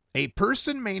a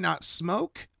person may not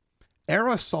smoke,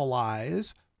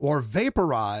 aerosolize, or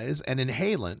vaporize an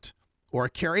inhalant or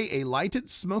carry a lighted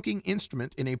smoking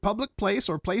instrument in a public place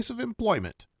or place of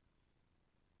employment.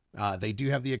 They do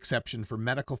have the exception for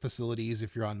medical facilities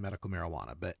if you're on medical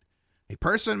marijuana, but a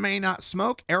person may not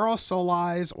smoke,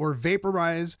 aerosolize, or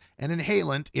vaporize an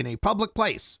inhalant in a public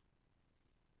place.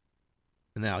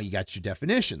 Now you got your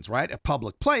definitions, right? A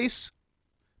public place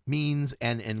means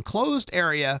an enclosed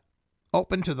area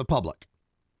open to the public.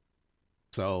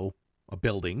 So a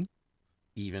building,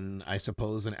 even I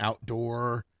suppose an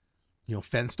outdoor,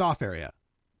 fenced off area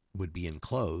would be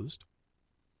enclosed.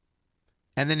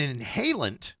 And then an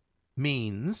inhalant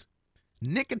means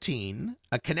nicotine,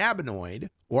 a cannabinoid,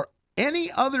 or any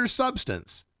other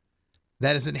substance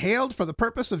that is inhaled for the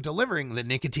purpose of delivering the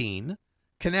nicotine,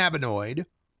 cannabinoid,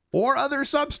 or other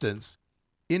substance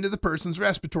into the person's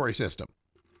respiratory system.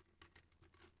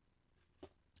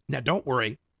 Now, don't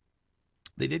worry.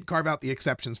 They did carve out the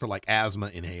exceptions for like asthma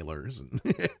inhalers and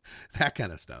that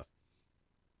kind of stuff.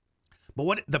 But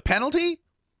what the penalty?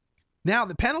 Now,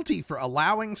 the penalty for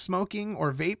allowing smoking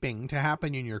or vaping to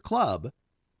happen in your club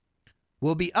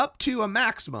will be up to a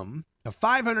maximum of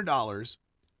 $500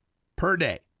 per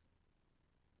day.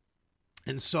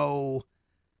 And so,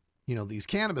 these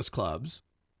cannabis clubs,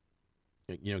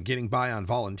 getting by on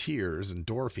volunteers and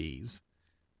door fees,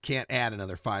 can't add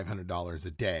another $500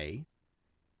 a day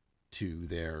to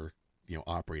their,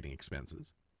 operating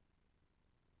expenses.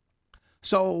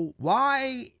 So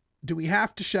why do we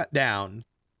have to shut down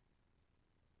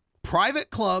private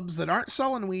clubs that aren't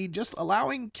selling weed, just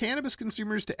allowing cannabis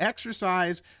consumers to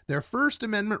exercise their First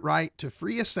Amendment right to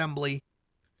free assembly?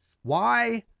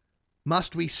 Why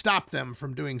must we stop them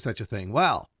from doing such a thing?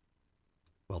 Well,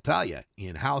 we'll tell you.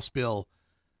 In House Bill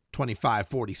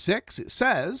 2546, it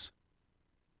says,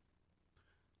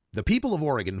 the people of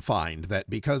Oregon find that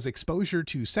because exposure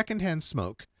to secondhand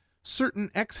smoke, certain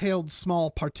exhaled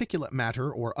small particulate matter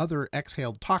or other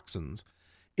exhaled toxins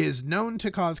is known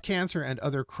to cause cancer and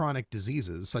other chronic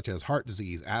diseases such as heart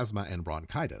disease, asthma, and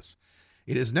bronchitis,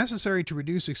 it is necessary to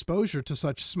reduce exposure to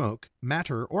such smoke,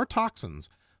 matter, or toxins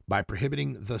by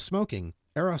prohibiting the smoking,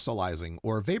 aerosolizing,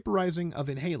 or vaporizing of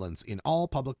inhalants in all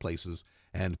public places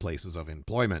and places of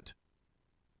employment.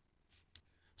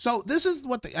 So this is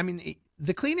what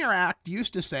the Clean Air Act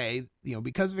used to say,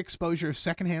 because of exposure of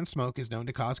secondhand smoke is known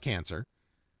to cause cancer,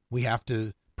 we have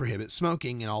to prohibit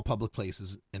smoking in all public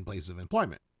places and places of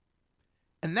employment.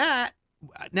 And now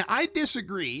I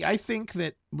disagree. I think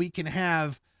that we can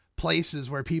have places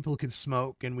where people could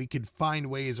smoke and we could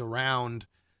find ways around,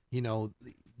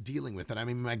 dealing with it. I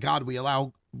mean, my God, we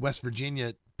allow West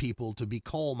Virginia people to be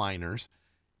coal miners,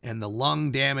 and the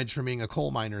lung damage from being a coal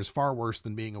miner is far worse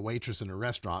than being a waitress in a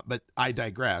restaurant. But I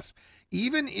digress.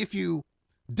 Even if you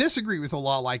disagree with the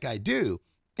law like I do,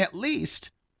 at least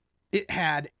it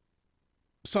had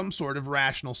some sort of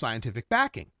rational scientific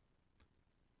backing.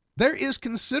 There is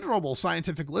considerable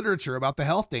scientific literature about the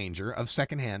health danger of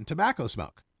secondhand tobacco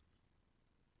smoke.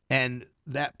 And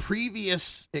that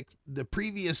previous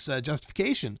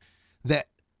justification that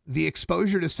the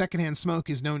exposure to secondhand smoke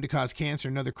is known to cause cancer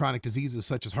and other chronic diseases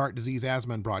such as heart disease,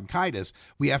 asthma, and bronchitis.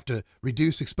 We have to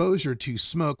reduce exposure to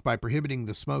smoke by prohibiting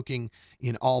the smoking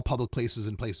in all public places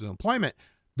and places of employment.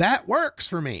 That works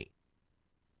for me.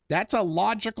 That's a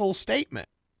logical statement.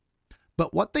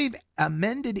 But what they've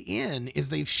amended in is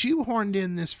they've shoehorned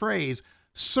in this phrase,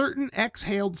 certain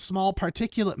exhaled small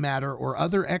particulate matter or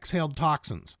other exhaled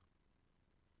toxins.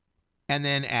 And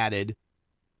then added,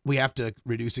 we have to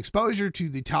reduce exposure to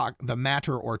the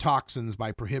matter or toxins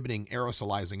by prohibiting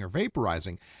aerosolizing or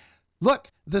vaporizing. Look,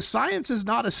 the science is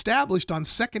not established on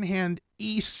secondhand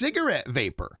e-cigarette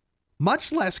vapor,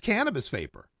 much less cannabis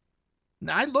vapor.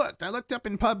 Now, I looked up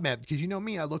in PubMed because you know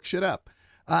me, I look shit up.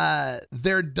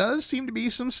 There does seem to be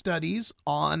some studies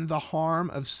on the harm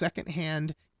of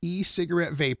secondhand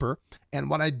e-cigarette vapor, and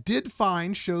what I did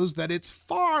find shows that it's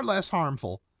far less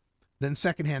harmful than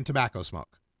secondhand tobacco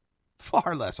smoke.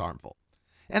 Far less harmful.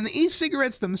 And the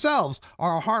e-cigarettes themselves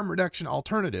are a harm reduction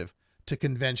alternative to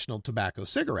conventional tobacco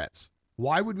cigarettes.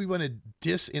 Why would we want to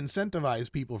disincentivize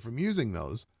people from using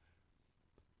those?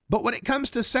 But when it comes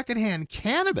to secondhand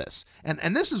cannabis,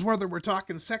 and this is whether we're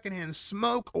talking secondhand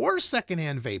smoke or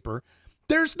secondhand vapor,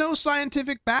 there's no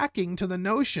scientific backing to the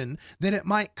notion that it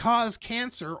might cause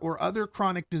cancer or other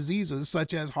chronic diseases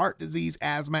such as heart disease,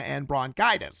 asthma, and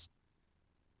bronchitis.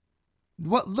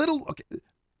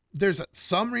 There's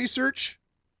some research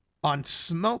on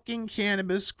smoking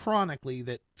cannabis chronically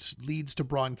that leads to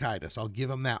bronchitis. I'll give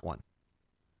them that one.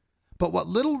 But what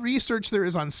little research there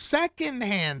is on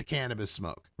secondhand cannabis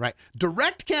smoke, right?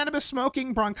 Direct cannabis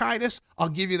smoking, bronchitis, I'll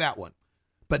give you that one.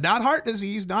 But not heart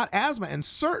disease, not asthma, and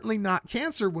certainly not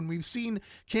cancer when we've seen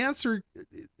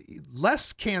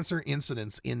less cancer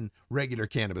incidence in regular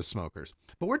cannabis smokers.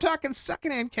 But we're talking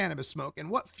secondhand cannabis smoke,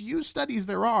 and what few studies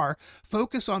there are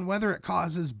focus on whether it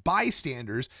causes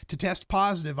bystanders to test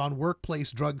positive on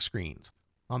workplace drug screens,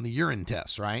 on the urine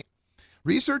tests, right?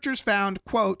 Researchers found,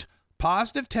 quote,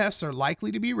 positive tests are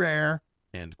likely to be rare,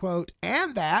 end quote,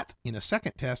 and that, in a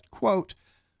second test, quote,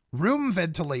 room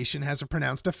ventilation has a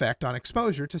pronounced effect on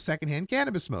exposure to secondhand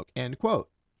cannabis smoke, end quote.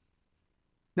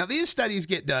 Now, these studies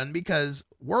get done because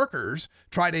workers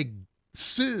try to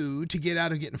sue to get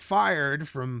out of getting fired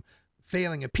from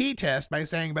failing a pee test by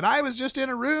saying, but I was just in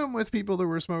a room with people that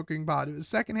were smoking pot. It was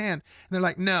secondhand. And they're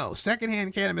like, no,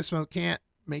 secondhand cannabis smoke can't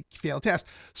make you fail a test.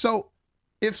 So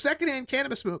if secondhand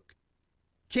cannabis smoke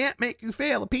can't make you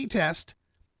fail a pee test,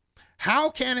 how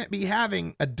can it be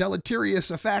having a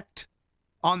deleterious effect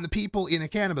on the people in a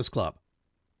cannabis club?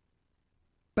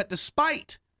 But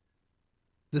despite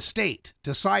the state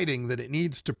deciding that it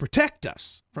needs to protect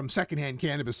us from secondhand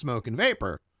cannabis smoke and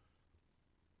vapor,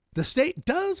 the state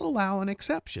does allow an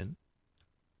exception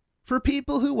for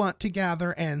people who want to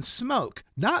gather and smoke,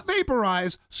 not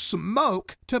vaporize,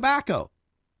 smoke tobacco.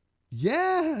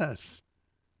 Yes.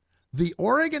 The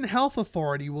Oregon Health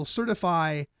Authority will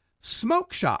certify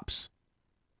smoke shops.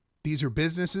 These are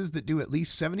businesses that do at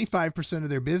least 75% of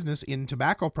their business in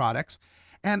tobacco products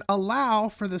and allow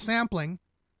for the sampling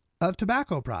of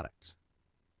tobacco products.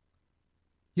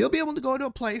 You'll be able to go to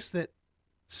a place that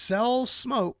sells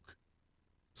smoke,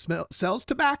 sells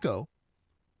tobacco,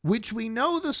 which we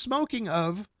know the smoking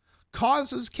of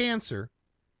causes cancer,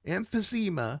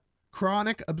 emphysema,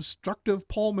 chronic obstructive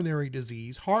pulmonary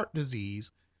disease, heart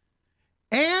disease,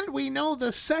 and we know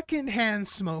the secondhand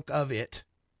smoke of it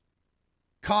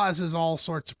causes all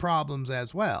sorts of problems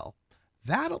as well.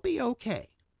 That'll be okay,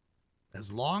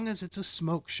 as long as it's a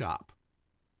smoke shop.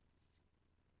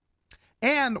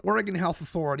 And Oregon Health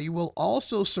Authority will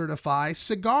also certify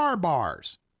cigar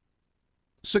bars.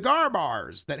 Cigar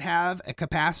bars that have a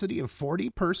capacity of 40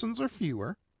 persons or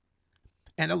fewer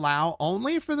and allow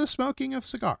only for the smoking of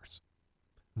cigars.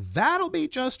 That'll be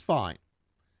just fine.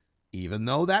 Even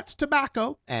though that's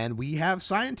tobacco, and we have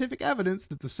scientific evidence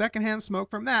that the secondhand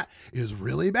smoke from that is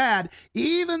really bad,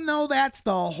 even though that's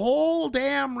the whole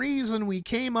damn reason we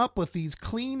came up with these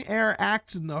Clean Air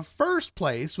Acts in the first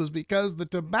place, was because the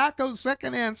tobacco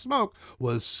secondhand smoke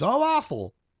was so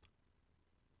awful.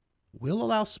 We'll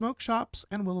allow smoke shops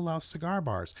and we'll allow cigar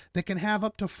bars that can have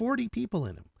up to 40 people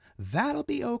in them. That'll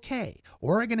be okay.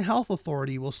 Oregon Health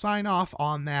Authority will sign off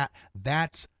on that.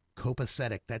 That's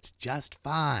copacetic. That's just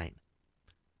fine.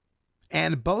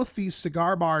 And both these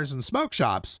cigar bars and smoke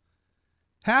shops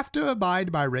have to abide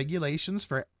by regulations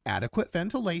for adequate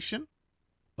ventilation.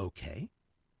 Okay.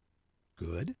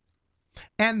 Good.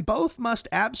 And both must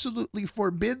absolutely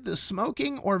forbid the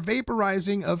smoking or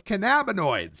vaporizing of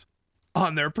cannabinoids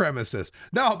on their premises.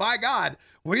 No, by God,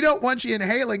 we don't want you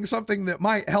inhaling something that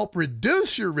might help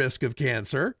reduce your risk of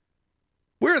cancer.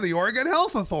 We're the Oregon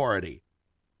Health Authority.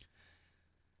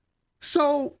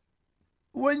 So,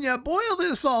 when you boil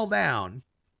this all down,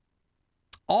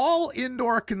 all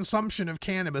indoor consumption of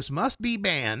cannabis must be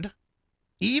banned,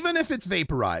 even if it's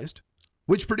vaporized,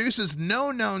 which produces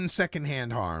no known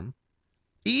secondhand harm,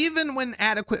 even when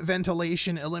adequate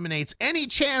ventilation eliminates any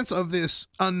chance of this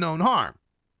unknown harm.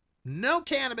 No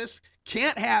cannabis,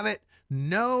 can't have it,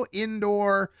 no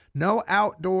indoor, no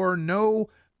outdoor, no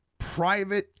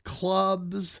private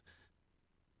clubs.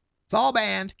 It's all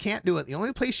banned, can't do it. The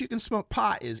only place you can smoke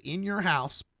pot is in your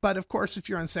house. But of course, if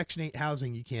you're on Section 8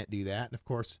 housing, you can't do that. And of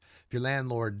course, if your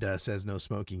landlord says no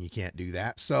smoking, you can't do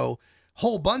that. So a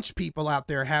whole bunch of people out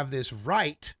there have this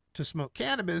right to smoke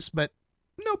cannabis, but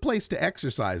no place to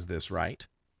exercise this right.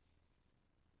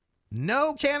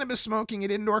 No cannabis smoking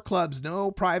at indoor clubs,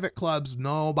 no private clubs.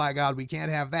 No, by God, we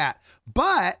can't have that.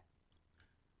 But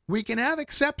we can have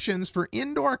exceptions for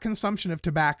indoor consumption of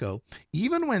tobacco,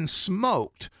 even when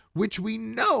smoked, which we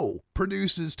know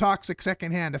produces toxic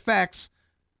secondhand effects,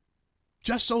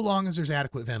 just so long as there's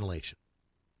adequate ventilation.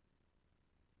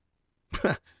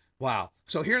 Wow.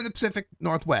 So here in the Pacific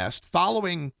Northwest,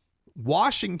 following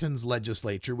Washington's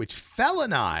legislature, which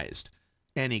felonized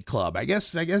any club. I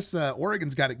guess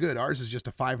Oregon's got it good. Ours is just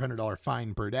a $500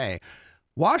 fine per day.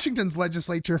 Washington's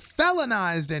legislature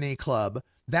felonized any club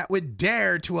that would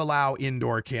dare to allow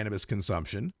indoor cannabis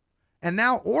consumption. And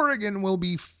now Oregon will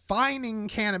be fining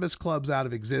cannabis clubs out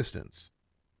of existence.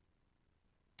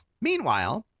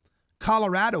 Meanwhile,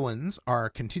 Coloradoans are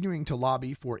continuing to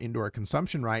lobby for indoor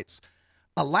consumption rights.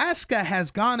 Alaska has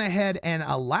gone ahead and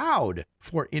allowed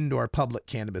for indoor public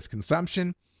cannabis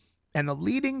consumption, and the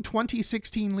leading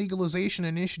 2016 legalization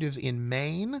initiatives in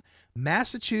Maine,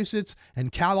 Massachusetts,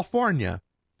 and California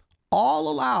all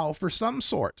allow for some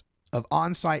sort of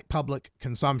on-site public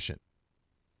consumption.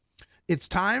 It's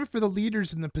time for the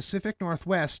leaders in the Pacific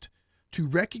Northwest to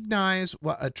recognize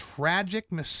what a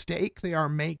tragic mistake they are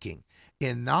making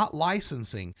in not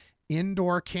licensing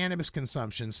indoor cannabis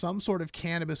consumption, some sort of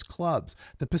cannabis clubs.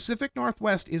 The Pacific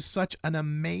Northwest is such an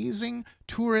amazing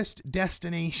tourist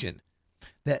destination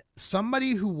that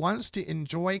somebody who wants to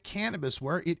enjoy cannabis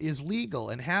where it is legal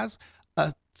and has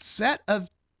a set of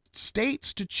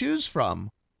states to choose from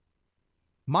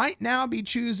might now be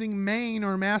choosing Maine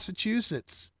or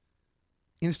Massachusetts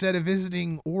instead of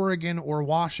visiting Oregon or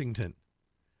Washington.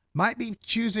 Might be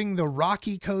choosing the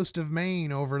rocky coast of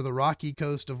Maine over the rocky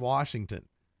coast of Washington.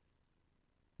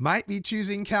 Might be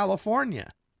choosing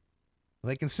California.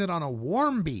 They can sit on a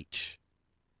warm beach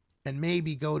and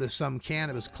maybe go to some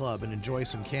cannabis club and enjoy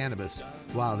some cannabis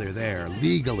while they're there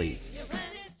legally.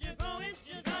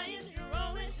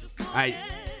 I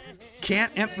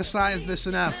can't emphasize this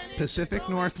enough. Pacific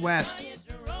Northwest,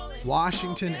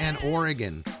 Washington, and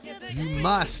Oregon, you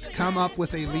must come up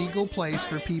with a legal place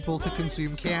for people to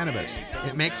consume cannabis.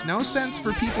 It makes no sense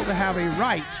for people to have a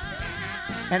right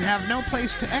and have no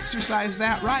place to exercise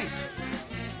that right.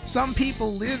 Some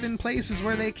people live in places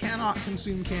where they cannot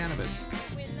consume cannabis.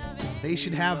 They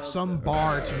should have some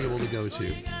bar to be able to go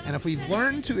to. And if we've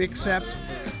learned to accept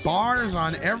bars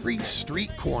on every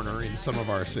street corner in some of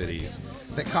our cities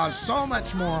that cause so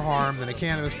much more harm than a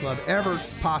cannabis club ever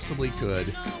possibly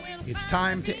could, it's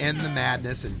time to end the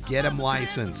madness and get them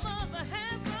licensed.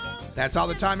 That's all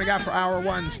the time I got for Hour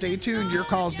 1. Stay tuned. Your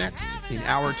call's next in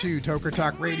Hour 2, Toker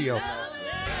Talk Radio.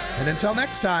 And until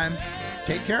next time,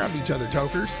 take care of each other,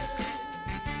 Tokers.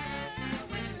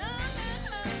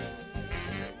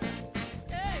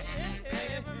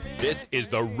 This is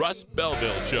the Russ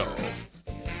Belville Show.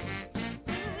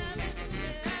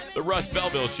 The Russ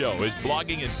Belville Show is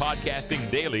blogging and podcasting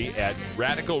daily at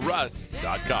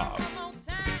RadicalRuss.com.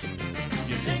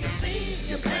 You take a seed,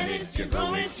 you plant it, you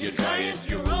grow it, you dry it,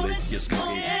 you roll it, you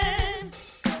smoke it.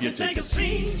 You take a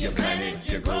seed, you plant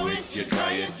it, you grow it, you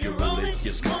dry it, you roll it,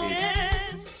 you smoke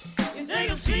it. You take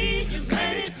a seed, you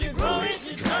plant it, you grow it,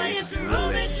 you dry it, you roll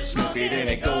it, you smoke it, and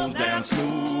it goes down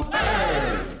smooth.